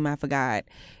whose name I forgot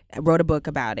wrote a book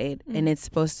about it, and it's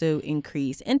supposed to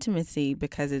increase intimacy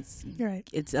because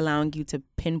it's allowing you to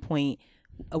pinpoint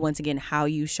once again how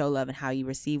you show love and how you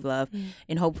receive love,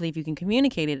 and hopefully if you can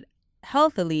communicate it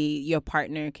healthily, your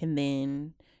partner can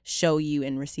then show you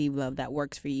and receive love that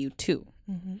works for you too.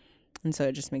 And so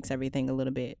it just makes everything a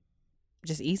little bit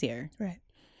just easier. Right.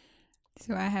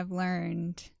 So I have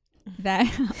learned that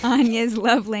Anya's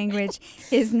love language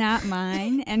is not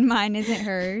mine and mine isn't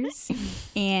hers.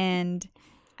 And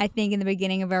I think in the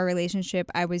beginning of our relationship,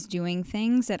 I was doing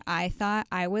things that I thought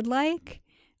I would like.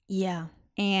 Yeah.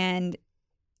 And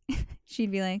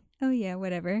she'd be like, oh, yeah,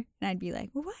 whatever. And I'd be like,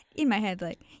 what? In my head,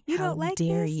 like, you how don't like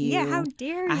dare this? You? Yeah, how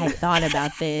dare you? I had thought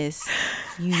about this.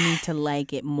 You need to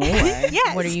like it more.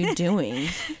 Yes. What are you doing?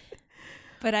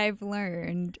 But I've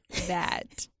learned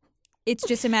that it's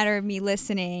just a matter of me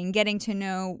listening, getting to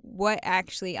know what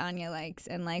actually Anya likes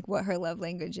and like what her love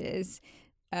language is.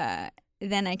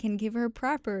 Then I can give her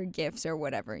proper gifts or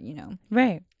whatever, you know.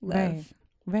 Right. Love.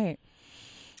 Right.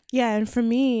 Yeah, and for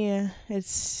me,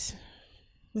 this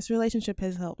relationship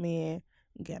has helped me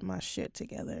get my shit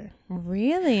together.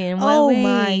 Really? In what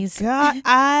ways? My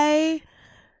God.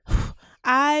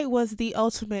 I was the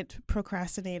ultimate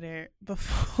procrastinator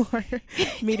before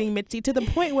meeting Mitzi, to the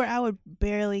point where I would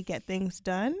barely get things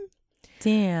done.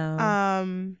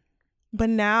 Damn. But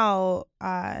now,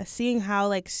 seeing how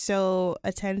like so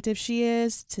attentive she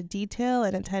is to detail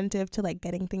and attentive to like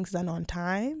getting things done on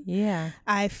time,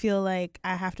 I feel like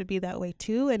I have to be that way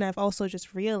too. And I've also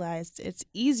just realized it's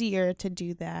easier to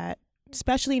do that,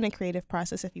 especially in a creative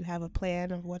process, if you have a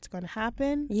plan of what's going to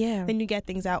happen. Then you get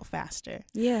things out faster.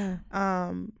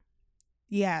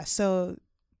 So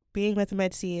being with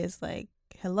Mitzi is like,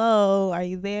 hello, are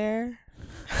you there?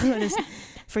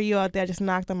 For you out there, just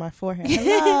knocked on my forehead.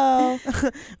 Hello,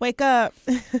 wake up.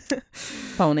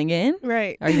 Phoning in.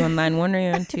 Right. Are you on line 1 or you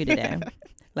on 2 today?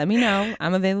 Let me know.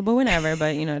 I'm available whenever,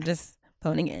 but just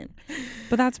phoning in.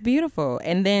 But that's beautiful.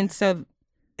 And then so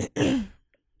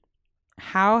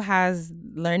how has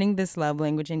learning this love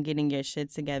language and getting your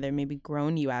shit together maybe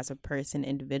grown you as a person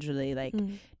individually? Like,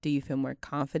 do you feel more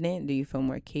confident? Do you feel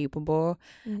more capable?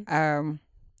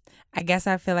 I guess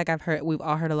I feel like we've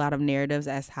all heard a lot of narratives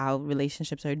as how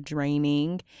relationships are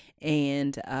draining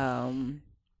and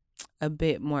a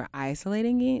bit more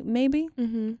isolating, maybe.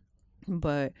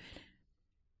 But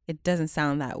it doesn't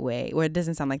sound that way, or it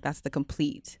doesn't sound like that's the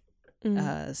complete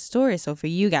story. So for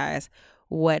you guys,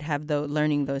 what have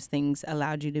learning those things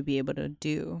allowed you to be able to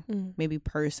do, maybe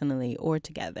personally or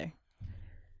together?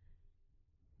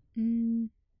 I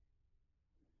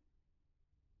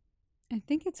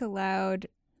think it's allowed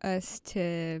us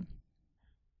to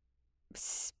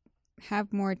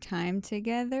have more time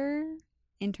together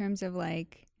in terms of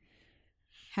like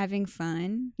having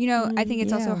fun. I think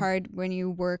it's also hard when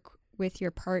you work with your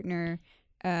partner,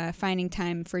 finding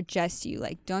time for just you.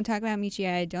 Like, don't talk about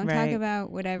Michiai, don't talk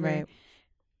about whatever. Right.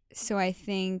 So I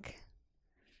think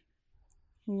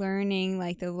learning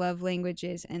like the love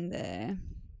languages and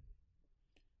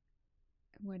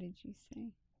what did you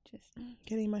say? Just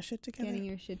getting my shit together. Getting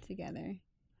your shit together.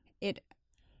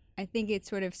 I think it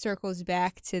sort of circles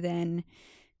back to then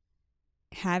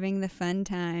having the fun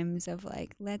times of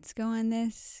like, let's go on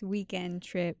this weekend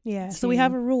trip. So we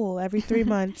have a rule every 3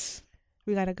 months.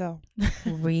 We gotta go.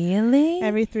 Really?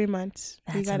 Every 3 months.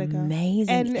 That's we gotta go.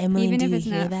 Amazing. And Emily, even do if you it's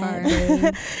hear not that, far.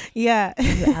 babe? Yeah. Are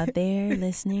you out there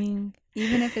listening?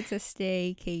 Even if it's a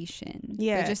staycation.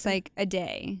 Yeah. But just like a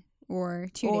day or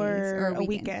 2 days or or a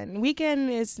weekend. Weekend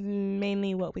is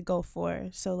mainly what we go for.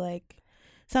 So like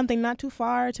something not too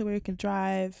far to where you can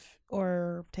drive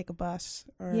or take a bus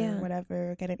or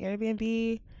whatever, get an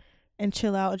Airbnb and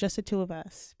chill out, just the two of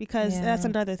us, because that's Yeah.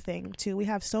 another thing too. We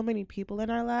have so many people in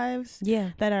our lives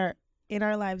Yeah. that are in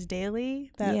our lives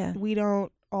daily that Yeah. we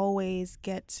don't always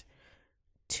get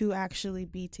to actually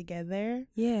be together.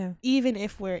 Yeah. Even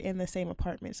if we're in the same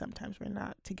apartment, sometimes we're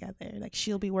not together. Like,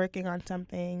 she'll be working on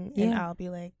something and Yeah. I'll be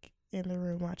like in the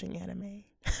room watching anime.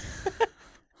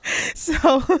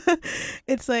 So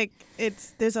it's like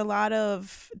there's a lot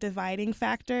of dividing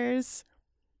factors.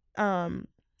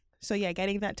 So yeah,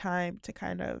 getting that time to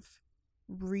kind of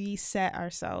reset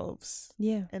ourselves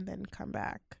Yeah. and then come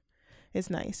back is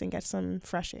nice and get some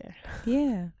fresh air.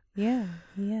 Yeah. Yeah.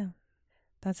 Yeah.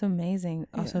 That's amazing.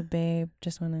 Also, Yeah. babe,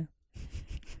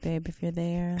 babe, if you're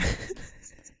there,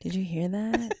 did you hear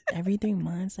that? Every 3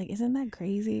 months? Like, isn't that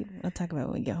crazy? We'll talk about it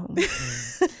when we get home.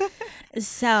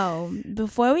 So,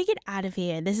 before we get out of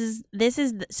here,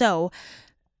 so,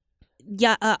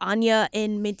 yeah, Anya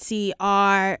and Mitzi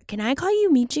are, can I call you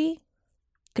Michi?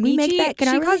 Can we make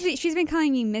that? She's been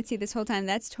calling me Mitzi this whole time.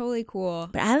 That's totally cool.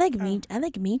 But I like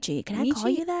Michi. Can I call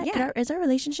Michi? you that? Yeah. Is our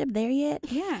relationship there yet?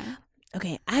 Yeah.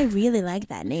 Okay, I really like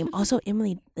that name. Also,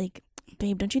 Emily, like,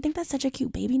 babe, don't you think that's such a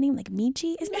cute baby name? Like,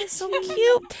 Michi? Isn't that so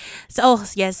cute? So,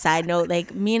 yes, side note,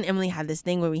 like, me and Emily have this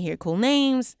thing where we hear cool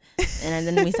names, and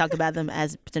then we talk about them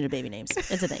as potential baby names.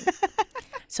 It's a thing.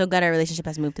 So glad our relationship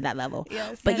has moved to that level.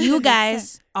 Yes. But you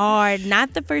guys are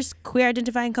not the first queer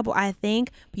identifying couple, I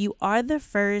think, but you are the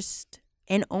first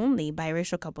and only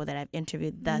biracial couple that I've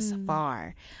interviewed thus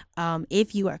far.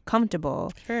 If you are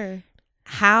comfortable, Sure.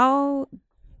 how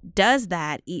does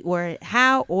that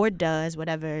does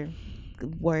whatever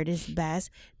word is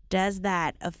best, does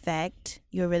that affect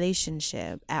your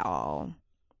relationship at all?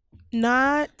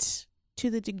 Not to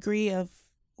the degree of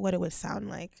what it would sound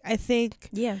like. I think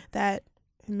Yeah. that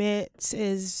Mitz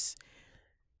is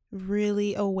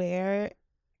really aware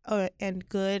and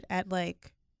good at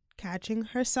like catching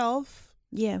herself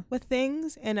Yeah. with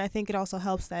things, and I think it also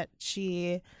helps that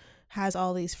she has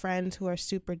all these friends who are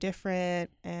super different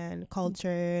and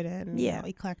cultured and you know,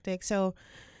 eclectic. So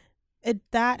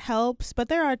that helps, but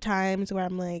there are times where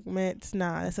I'm like, Mitz,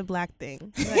 nah, it's a black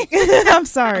thing. Like, I'm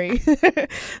sorry.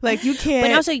 Like, you can't.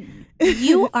 But also,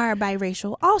 you are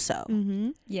biracial also. Mm-hmm.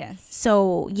 Yes.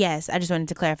 So, yes, I just wanted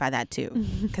to clarify that too,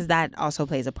 because that also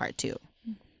plays a part too.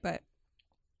 But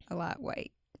a lot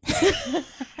white.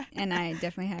 And I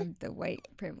definitely have the white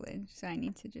privilege, so I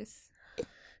need to just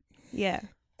Yeah.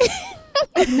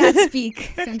 not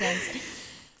speak sometimes.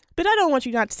 But I don't want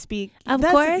you not to speak. Of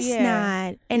course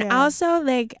not. And Yeah. also,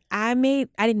 like, I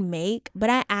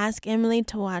asked Emily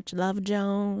to watch Love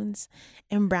Jones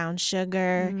and Brown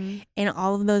Sugar and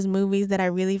all of those movies that I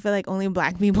really feel like only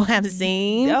black people have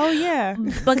seen. Oh, yeah.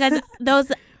 Because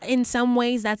those, in some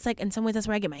ways, that's where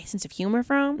I get my sense of humor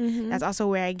from. Mhm. That's also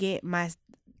where I get my,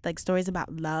 like, stories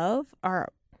about love. Or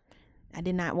I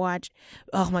did not watch,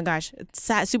 oh my gosh,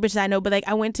 super side note, but like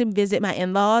I went to visit my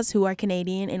in-laws who are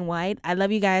Canadian and white. I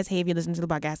love you guys. Hey, if you listen to the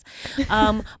podcast.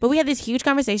 But we had this huge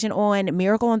conversation on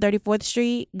Miracle on 34th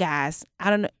Street. Guys,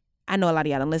 I know a lot of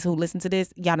y'all who listen to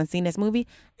this. Y'all done seen this movie.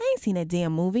 I ain't seen that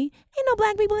damn movie. Ain't no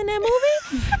black people in that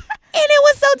movie. And it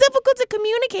was so difficult to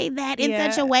communicate that in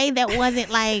such a way that wasn't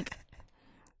like,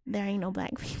 there ain't no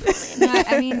black people in No,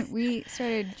 I mean, we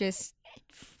started just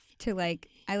to like,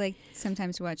 I like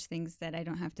sometimes watch things that I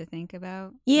don't have to think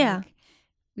about. Yeah. Like,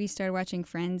 we started watching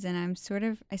Friends, and I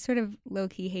sort of low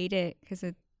key hate it because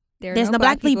there's no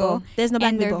black people. There's no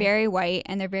black and people. they're very white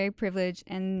and they're very privileged,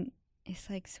 and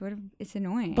it's like it's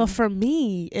annoying. But for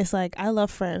me, it's like I love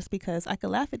Friends because I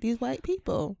can laugh at these white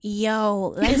people.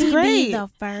 Yo, let It's me great. be the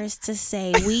first to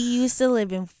say we used to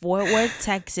live in Fort Worth,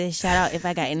 Texas. Shout out if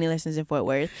I got any listeners in Fort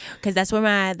Worth, because that's where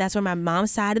my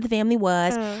mom's side of the family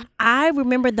was. I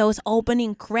remember those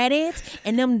opening credits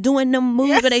and them doing them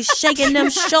moves where they shaking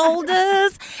them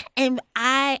shoulders, and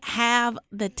I have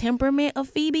the temperament of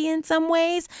Phoebe in some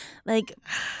ways, like.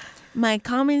 My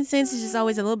common sense is just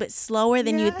always a little bit slower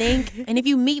than you think. And if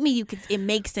you meet me, it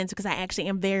makes sense because I think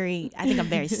I'm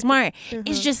very smart.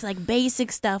 It's just like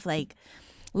basic stuff like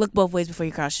look both ways before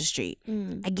you cross the street.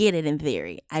 I get it in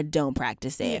theory. I don't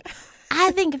practice it.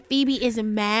 I think Phoebe is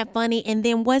mad funny. And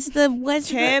then what's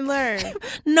Chandler.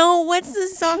 what's the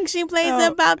song she plays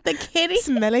about the kitty?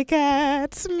 Smelly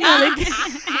cat. Smelly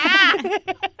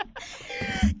cat.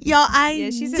 Yo,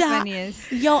 she's the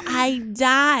funniest. Yo, I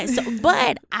die.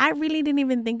 But I really didn't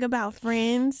even think about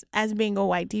Friends as being a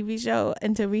white TV show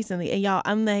until recently. And y'all,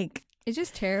 I'm like, It's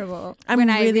just terrible. I'm when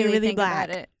really, I really think black.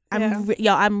 about it.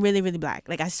 I'm really, really black.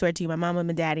 Like, I swear to you, my mama,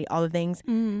 my daddy, all the things.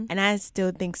 Mm. And I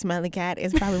still think Smelly Cat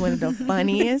is probably one of the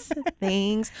funniest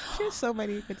things. She has so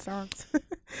many good songs.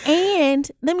 And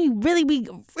let me really be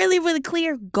really, really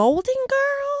clear. Golden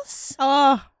Girls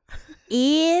Oh,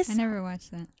 is, I never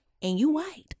watched that. and you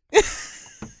white.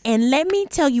 And let me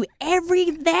tell you,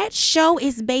 that show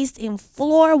is based in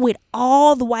Florida with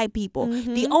all the white people.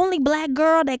 Mhm. The only black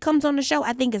girl that comes on the show,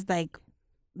 I think, is like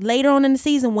later on in the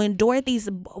season when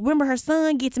remember her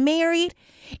son gets married,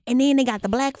 and then they got the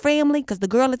black family because the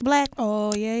girl is black.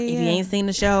 oh yeah. If you ain't seen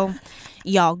the show,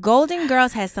 y'all, Golden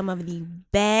Girls has some of the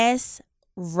best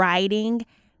writing,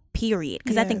 period.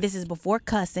 Because I think Yes. this is before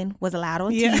cussing was allowed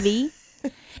on Yeah. TV.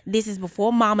 This is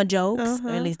before mama jokes. Uh-huh.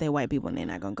 Or at least they're white people and they're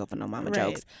not going to go for no mama Right.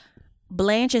 jokes.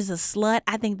 Blanche is a slut.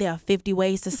 I think there are 50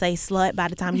 ways to say slut by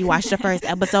the time you watch the first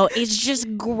episode. It's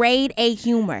just grade A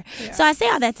humor. Yeah. So I say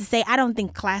all that to say I don't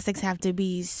think classics have to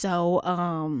be so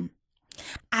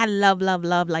I love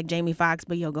like Jamie Foxx,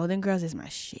 but Golden Girls is my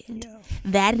shit. Yeah.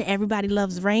 That and Everybody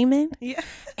Loves Raymond. Yeah.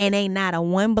 And ain't not a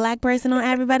one black person on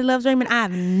Everybody Loves Raymond.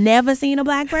 I've never seen a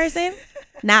black person.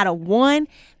 Not a one.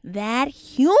 That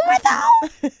humor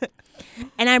though.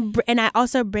 and I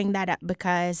also bring that up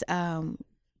because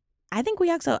I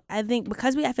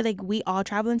feel like we all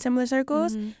travel in similar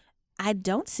circles. Mhm. I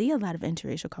don't see a lot of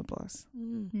interracial couples.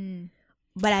 Mm.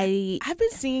 But I've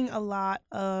been seeing a lot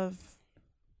of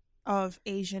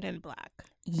Asian and black.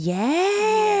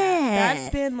 That's That's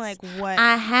been like what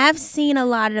I have seen a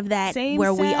lot of that same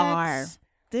where we sex, are.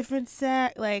 different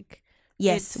sex, like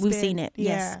Yes, it's we've been- seen it.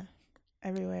 Yes. yeah,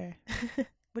 everywhere,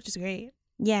 which is great.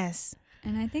 Yes.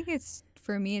 And I think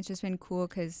for me, it's just been cool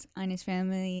because Anya's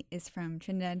family is from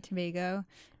Trinidad and Tobago.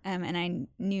 And I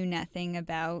knew nothing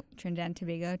about Trinidad and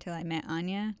Tobago till I met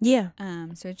Anya. Yeah.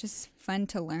 So it's just fun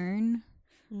to learn.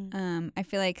 Mm. I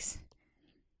feel like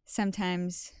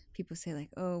sometimes people say like,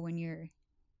 oh, when you're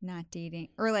not dating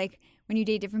or like when you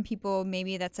date different people,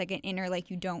 maybe that's like an inner, like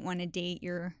you don't want to date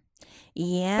your,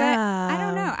 Yeah. but I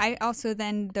don't know. I also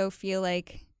then though feel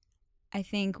like, I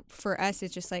think for us,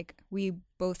 it's just like we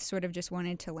both sort of just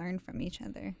wanted to learn from each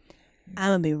other. I'm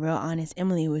going to be real honest.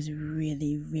 Emily was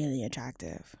really, really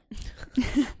attractive.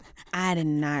 I did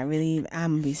not really,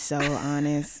 I'm going to be so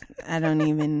honest. I didn't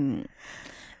even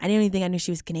think I knew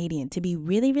she was Canadian. To be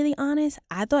really, really honest,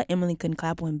 I thought Emily couldn't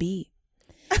clap one beat.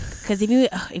 Because if you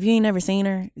ain't never seen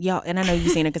her, y'all, and I know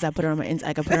you've seen her because I put her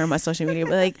on my social media,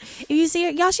 but like if you see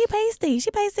her, y'all, she pasty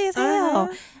as hell.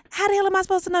 Uh-huh. How the hell am I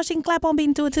supposed to know she can clap on beat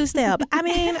into a two-step? I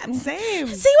mean, Same.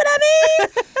 see what I mean?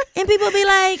 And people be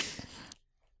like,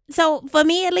 so for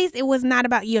me at least, it was not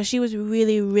about she was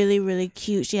really, really, really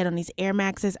cute. She had on these Air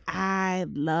Maxes. I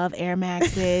love Air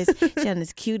Maxes. She had on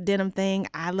this cute denim thing.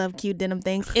 I love cute denim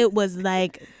things. It was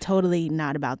like totally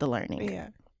not about the learning. Yeah.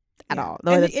 At all.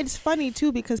 And it's funny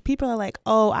too because people are like,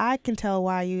 "Oh, I can tell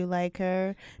why you like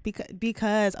her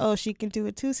because oh, she can do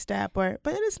a two-step," but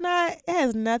it's not. It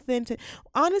has nothing to.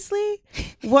 Honestly,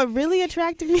 what really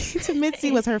attracted me to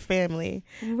Mitzi was her family.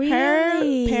 Really?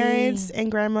 Her parents and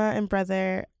grandma and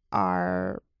brother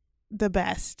are the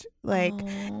best. Like,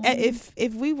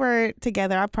 if we were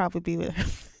together, I'd probably be with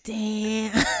her.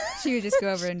 Damn. She would just go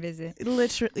over and visit.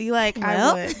 Literally, like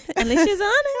Well, I would. at least she's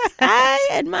honest. I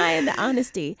admire the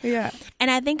honesty. Yeah. And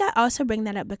I think I also bring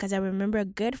that up because I remember a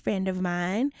good friend of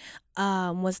mine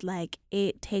was like,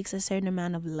 it takes a certain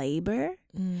amount of labor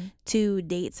to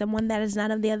date someone that is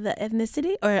not of the other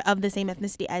ethnicity or of the same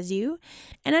ethnicity as you.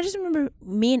 And I just remember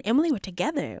me and Emily were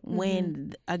together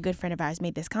when a good friend of ours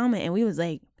made this comment, and we was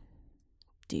like,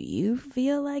 do you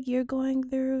feel like you're going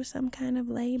through some kind of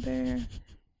labor?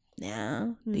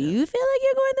 No. Do you feel like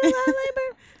you're going through a lot of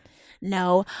labor?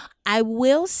 No. I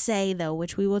will say, though,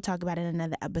 which we will talk about in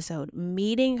another episode,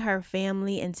 meeting her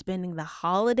family and spending the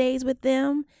holidays with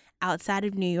them outside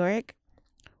of New York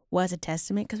was a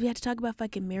testament because we had to talk about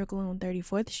fucking Miracle on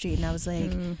 34th Street. And I was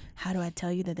like, how do I tell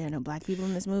you that there are no black people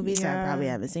in this movie? So I probably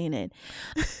haven't seen it.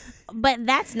 But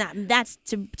that's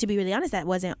to be really honest, that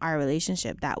wasn't our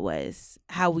relationship. That was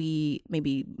how we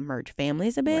maybe merged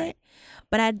families a bit. Right.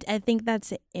 But I think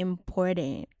that's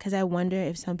important because I wonder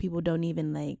if some people don't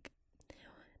even like,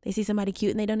 they see somebody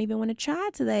cute and they don't even want to try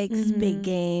to like spit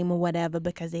game or whatever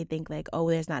because they think like, oh,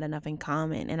 there's not enough in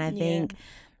common. And I think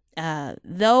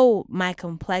though my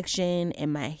complexion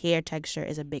and my hair texture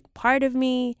is a big part of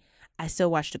me, I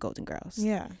still watch the Golden Girls.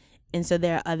 Yeah. And so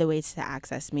there are other ways to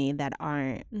access me that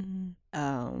aren't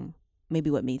maybe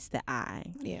what meets the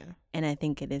eye. Yeah. And I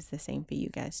think it is the same for you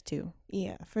guys too.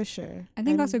 Yeah, for sure. I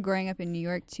think also growing up in New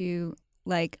York too,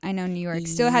 like I know New York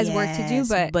still has work to do,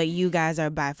 but you guys are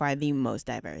by far the most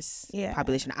diverse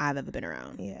population I've ever been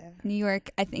around. Yeah. New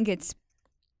York, I think it's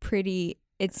pretty.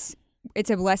 It's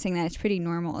a blessing that it's pretty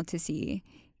normal to see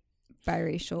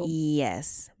biracial.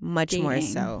 Yes, much more dating.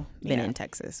 so than Yeah. in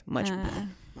Texas. Much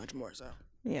more so.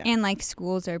 Yeah. And like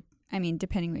schools are. I mean,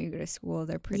 depending where you go to school,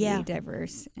 they're pretty Yeah.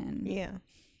 diverse and. Yeah.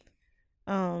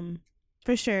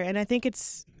 For sure. And I think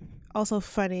it's also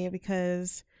funny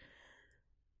because,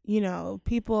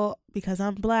 people, because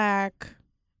I'm Black,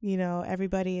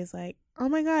 everybody is like, oh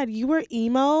my God, you were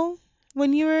emo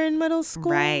when you were in middle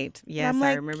school? Right. And Yes, I'm I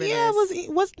like, remember yeah, this.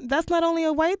 was that's not only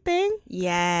a white thing.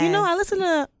 Yes. I listen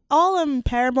to all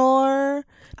Paramore,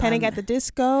 Panic at the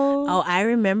Disco. Oh, I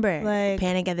remember. Like,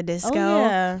 Panic at the Disco. Oh,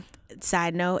 yeah.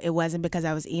 Side note, it wasn't because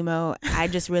I was emo. I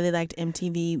just really liked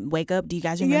MTV Wake Up. Do you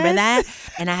guys remember that?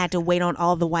 And I had to wait on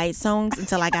all the white songs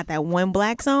until I got that one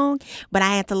Black song. But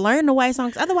I had to learn the white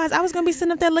songs. Otherwise, I was going to be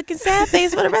sitting up there looking sad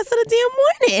face for the rest of the damn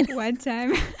morning.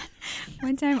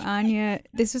 One time, Anya,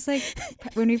 this was like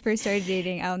when we first started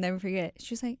dating, I'll never forget.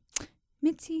 She was like,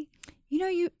 Mitzi,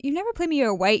 you never play me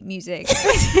your white music.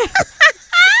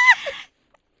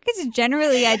 Because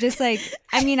generally, I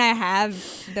have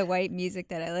the white music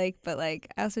that I like, but like,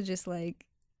 I also just like,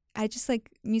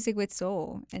 music with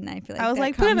soul. And I feel like I was that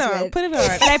like, put it on.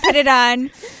 And I put it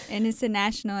on, and it's the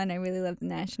National, and I really love the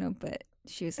National, but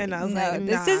she was like, And I was no, like,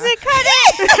 this nah. doesn't cut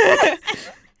it.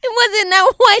 It wasn't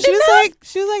that white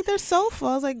She was like, they're soulful.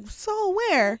 I was like, soul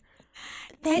where?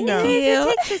 Thank No. you.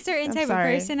 It takes a certain I'm type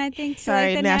sorry. of person, I think. To Sorry,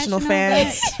 like the National National,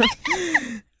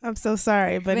 fans. I'm so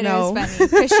sorry, but no. it was funny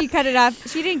because she cut it off.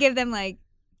 She didn't give them like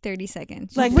 30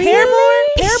 seconds. Like She-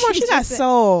 Paramore, she got just-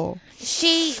 soul.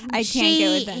 I can't get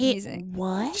with that music.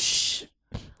 What? Shh.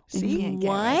 I See? can't get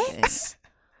with What? it.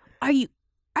 Are you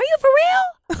for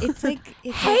real? It's like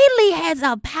Haley has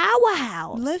a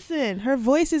powerhouse. Listen, her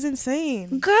voice is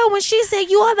insane. Girl, when she said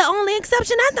you are the only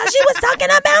exception, I thought she was talking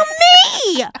about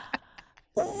me.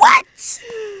 What?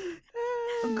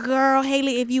 Girl,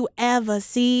 Haley, if you ever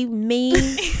see me,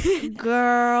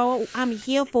 girl, I'm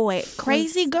here for it.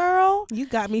 Crazy Girl. You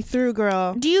got me through,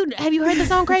 girl. Have you heard the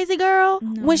song Crazy Girl?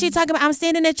 No. When she talking about I'm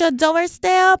standing at your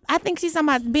doorstep, I think she's talking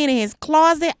about being in his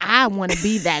closet. I want to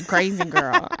be that crazy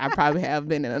girl. I probably have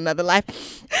been in another life.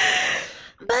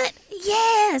 But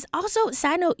yes. Also,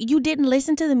 side note, you didn't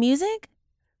listen to the music?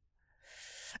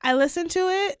 I listened to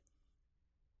it.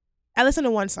 I listened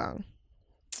to one song.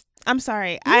 I'm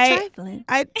sorry. You're trifling.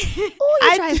 I Oh,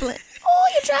 you're trifling. Oh,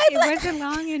 you're it trifling. wasn't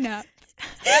long enough.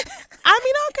 I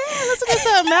mean, okay, I listened to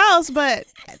something else, but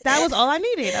that was all I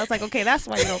needed. I was like, okay, that's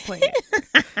why you don't play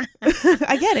it.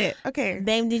 I get it. Okay.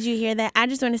 Babe, did you hear that? I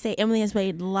just want to say Emily has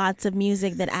played lots of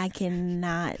music that I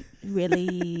cannot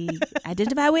really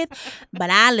identify with, but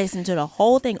I listened to the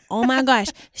whole thing. Oh my gosh.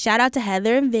 Shout out to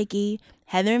Heather and Vicky.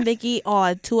 Heather and Vicky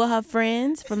are two of her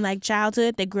friends from like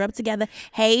childhood. They grew up together.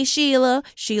 Hey, Sheila.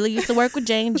 Sheila used to work with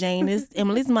Jane. Jane is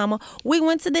Emily's mama. We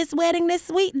went to this wedding this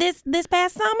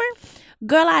past summer.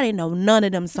 Girl, I didn't know none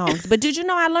of them songs. But did you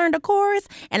know I learned a chorus?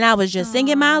 And I was just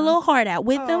singing my little heart out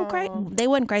with them. They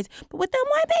wasn't crazy, but with them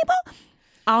white people.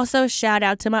 Also, shout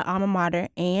out to my alma mater,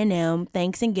 A&M.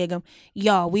 Thanks and gig 'em.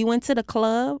 Y'all, we went to the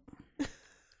club.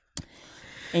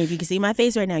 And if you can see my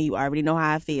face right now, you already know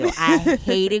how I feel. I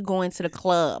hated going to the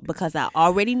club because I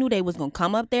already knew they was going to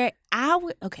come up there.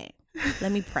 Okay,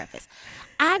 let me preface.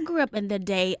 I grew up in the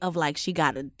day of like she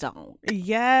got a dome.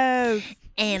 Yes.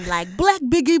 And like black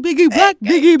biggie, black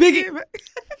biggie.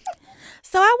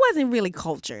 So I wasn't really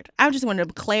cultured. I just wanted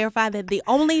to clarify that the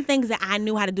only things that I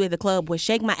knew how to do at the club was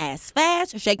shake my ass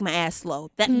fast or shake my ass slow.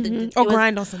 Or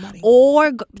grind on somebody.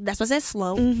 That's what I said,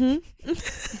 slow.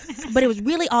 Mm-hmm. But it was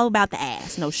really all about the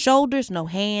ass. No shoulders, no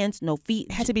hands, no feet.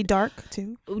 It had to be dark,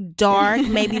 too. Dark,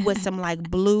 maybe with some like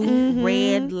blue,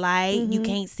 red light. You Mhm.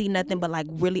 can't see nothing but like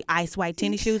really ice white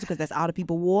tennis shoes because that's all the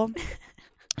people wore.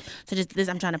 So just this,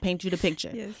 I'm trying to paint you the picture.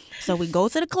 Yes. So we go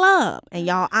to the club, and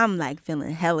y'all, I'm like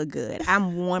feeling hella good.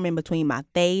 I'm warm in between my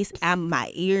face. My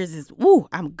ears is, woo,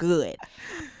 I'm good.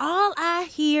 All I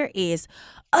hear is,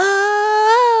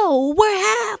 oh,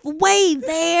 we're halfway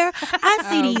there. I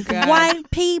see Oh, these God.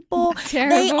 white people.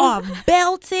 Terrible. They are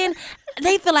belting.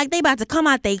 They feel like they about to come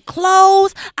out they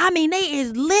clothes. I mean, they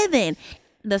is living.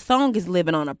 The song is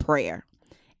living on a prayer.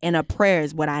 And a prayer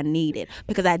is what I needed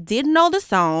because I didn't know the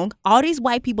song. All these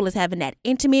white people is having that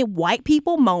intimate white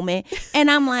people moment.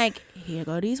 And I'm like, here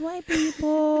go these white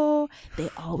people. They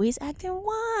always acting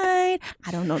white.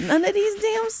 I don't know none of these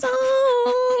damn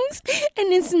songs.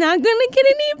 And it's not going to get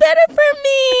any better for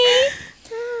me.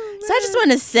 So I just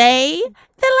want to say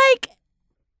that, like,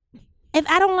 if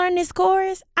I don't learn this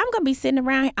chorus, I'm going to be sitting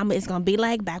around. It's going to be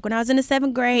like back when I was in the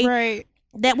 7th grade. Right.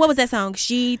 what was that song?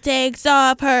 She takes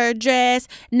off her dress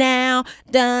now.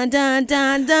 Dun dun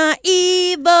dun dun.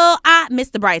 Evil. I miss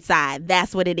the bright side.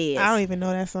 That's what it is. I don't even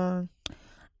know that song.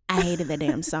 I hated that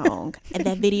damn song. And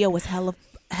that video was hella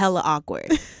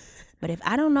awkward. But if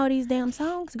I don't know these damn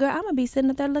songs, girl, I'm gonna be sitting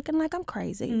up there looking like I'm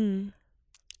crazy.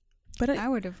 But I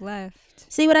would have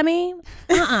left. See what I mean?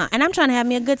 And I'm trying to have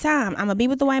me a good time. I'm gonna be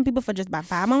with the white people for just about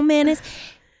 5 more minutes.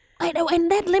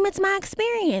 And that limits my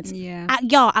experience. Yeah.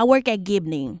 I work at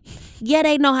Gibney. Yeah,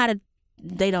 they don't know how to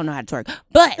twerk.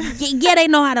 But yeah, they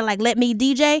know how to like let me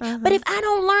DJ. But if I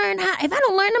don't learn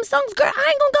them songs, girl, I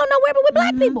ain't gonna go nowhere but with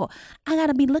black people. I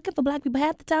gotta be looking for black people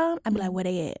half the time. I be like, where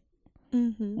they at?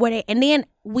 Where they? And then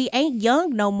we ain't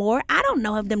young no more. I don't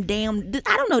know if I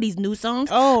don't know these new songs.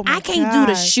 Oh my I can't do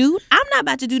the shoot. I'm not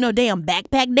about to do no damn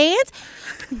backpack dance.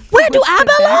 Where do I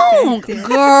belong,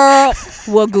 girl?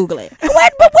 We'll Google it.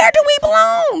 Where do we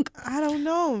belong? I don't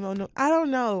know. No, I don't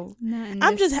know.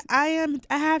 I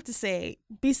have to say,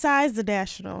 besides the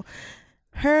National,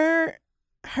 her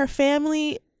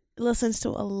family listens to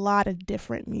a lot of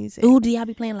different music. Ooh, do y'all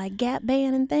be playing like Gap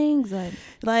Band and things?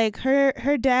 Like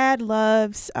her dad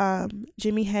loves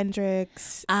Jimi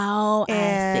Hendrix. Oh,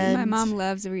 I see. My mom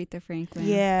loves Aretha Franklin.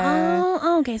 Yeah.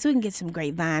 Oh, okay. So we can get some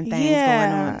Grapevine things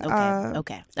going on.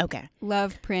 Okay.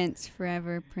 Love Prince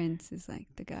forever. Prince is like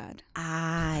the god.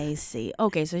 I see.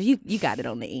 Okay, so you got it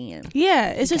on the end. Yeah,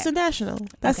 it's just a National.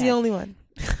 That's the only one.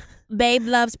 Babe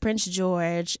loves Prince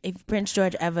George. If Prince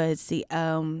George ever see,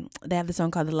 they have the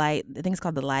song called The Light. I think it's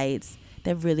called The Lights.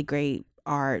 They have really great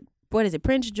art. What is it?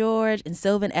 Prince George and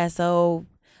Sylvan Esso,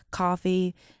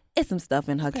 Coffee. It's some stuff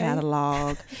in her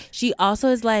catalog. She also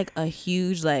is like a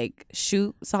huge like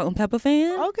Salt and Pepper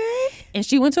fan. Okay. And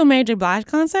she went to a Mary J. Blige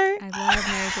concert. I love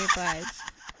Mary J. Blige.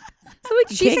 So we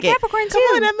can She's a Capricorn too.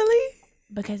 Come on, Emily.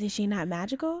 Because is she not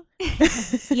magical?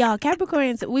 Y'all,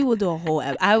 Capricorns, we will do a whole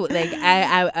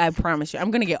I promise you,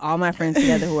 I'm gonna get all my friends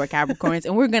together who are Capricorns,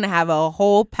 and we're gonna have a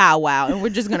whole powwow, and we're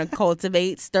just gonna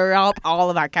stir up all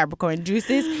of our Capricorn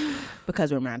juices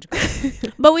because we're magical.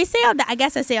 But we say all that. I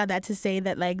guess I say all that to say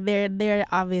that like they're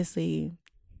obviously,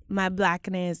 my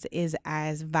blackness is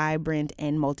as vibrant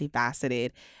and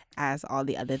multifaceted as all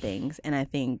the other things, and I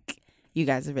think you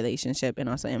guys' relationship and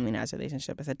also Emily and I's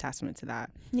relationship is a testament to that.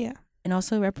 Yeah. And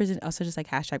also just like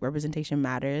hashtag representation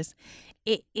matters.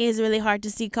 It is really hard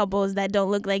to see couples that don't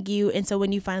look like you. And so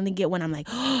when you finally get one, I'm like,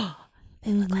 oh,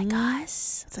 they look like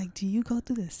us. It's like, do you go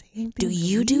through the same thing? Do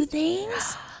you do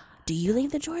things? Do you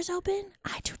leave the drawers open?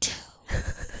 I do too.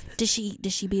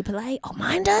 Does she be polite? Oh,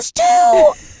 mine does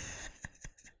too.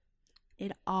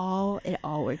 It all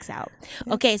works out.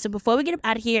 Okay, so before we get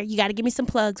out of here, you got to give me some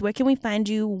plugs. Where can we find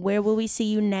you? Where will we see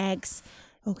you next?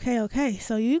 Okay.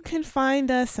 So you can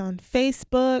find us on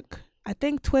Facebook. I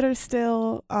think Twitter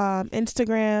still.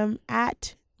 Instagram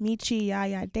at Michi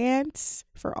Yaya Dance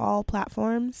for all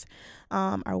platforms.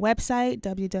 Our website,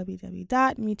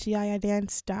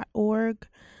 www.michiyayadance.org.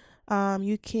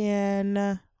 You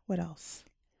can, what else?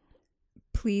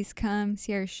 Please come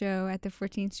see our show at the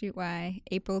 14th Street Y,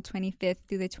 April 25th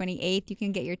through the 28th. You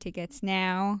can get your tickets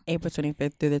now. April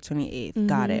 25th through the 28th.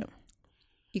 Got it.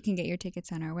 You can get your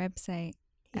tickets on our website.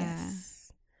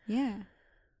 Yes. Yeah.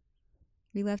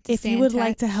 We love to If you would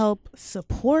like to help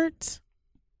support,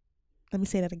 let me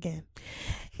say that again.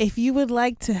 If you would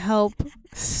like to help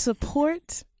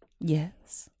support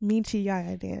Michi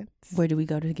Yaya Dance, where do we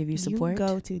go to give you support? You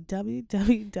go to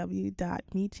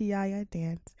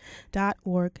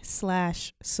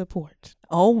www.michiyayadance.org/support.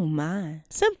 Oh my.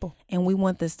 Simple. And we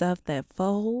want the stuff that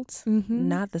folds,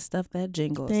 not the stuff that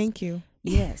jingles. Thank you.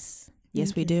 Yes.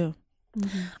 Yes, we do.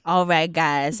 All right,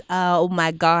 guys. Oh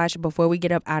my gosh. Before we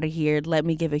get up out of here, let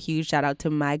me give a huge shout out to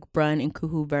Mike Brunn and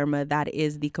Kuhu Verma. That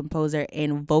is the composer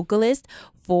and vocalist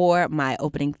for my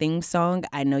opening theme song.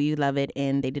 I know you love it,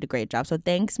 and they did a great job. So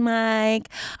thanks, Mike.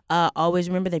 Always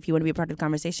remember that if you want to be a part of the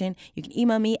conversation, you can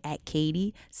email me at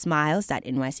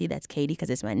katiesmiles.nyc. That's Katie because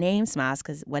it's my name. Smiles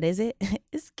because what is it?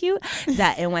 It's cute.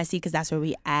 .nyc because that's where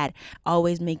we at.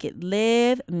 Always make it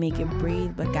live, make it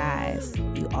breathe. But guys,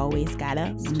 you always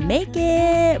gotta make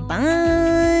it.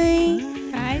 Bye.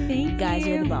 Bye. Thank you. Guys,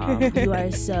 you're the bomb. You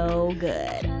are so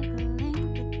good.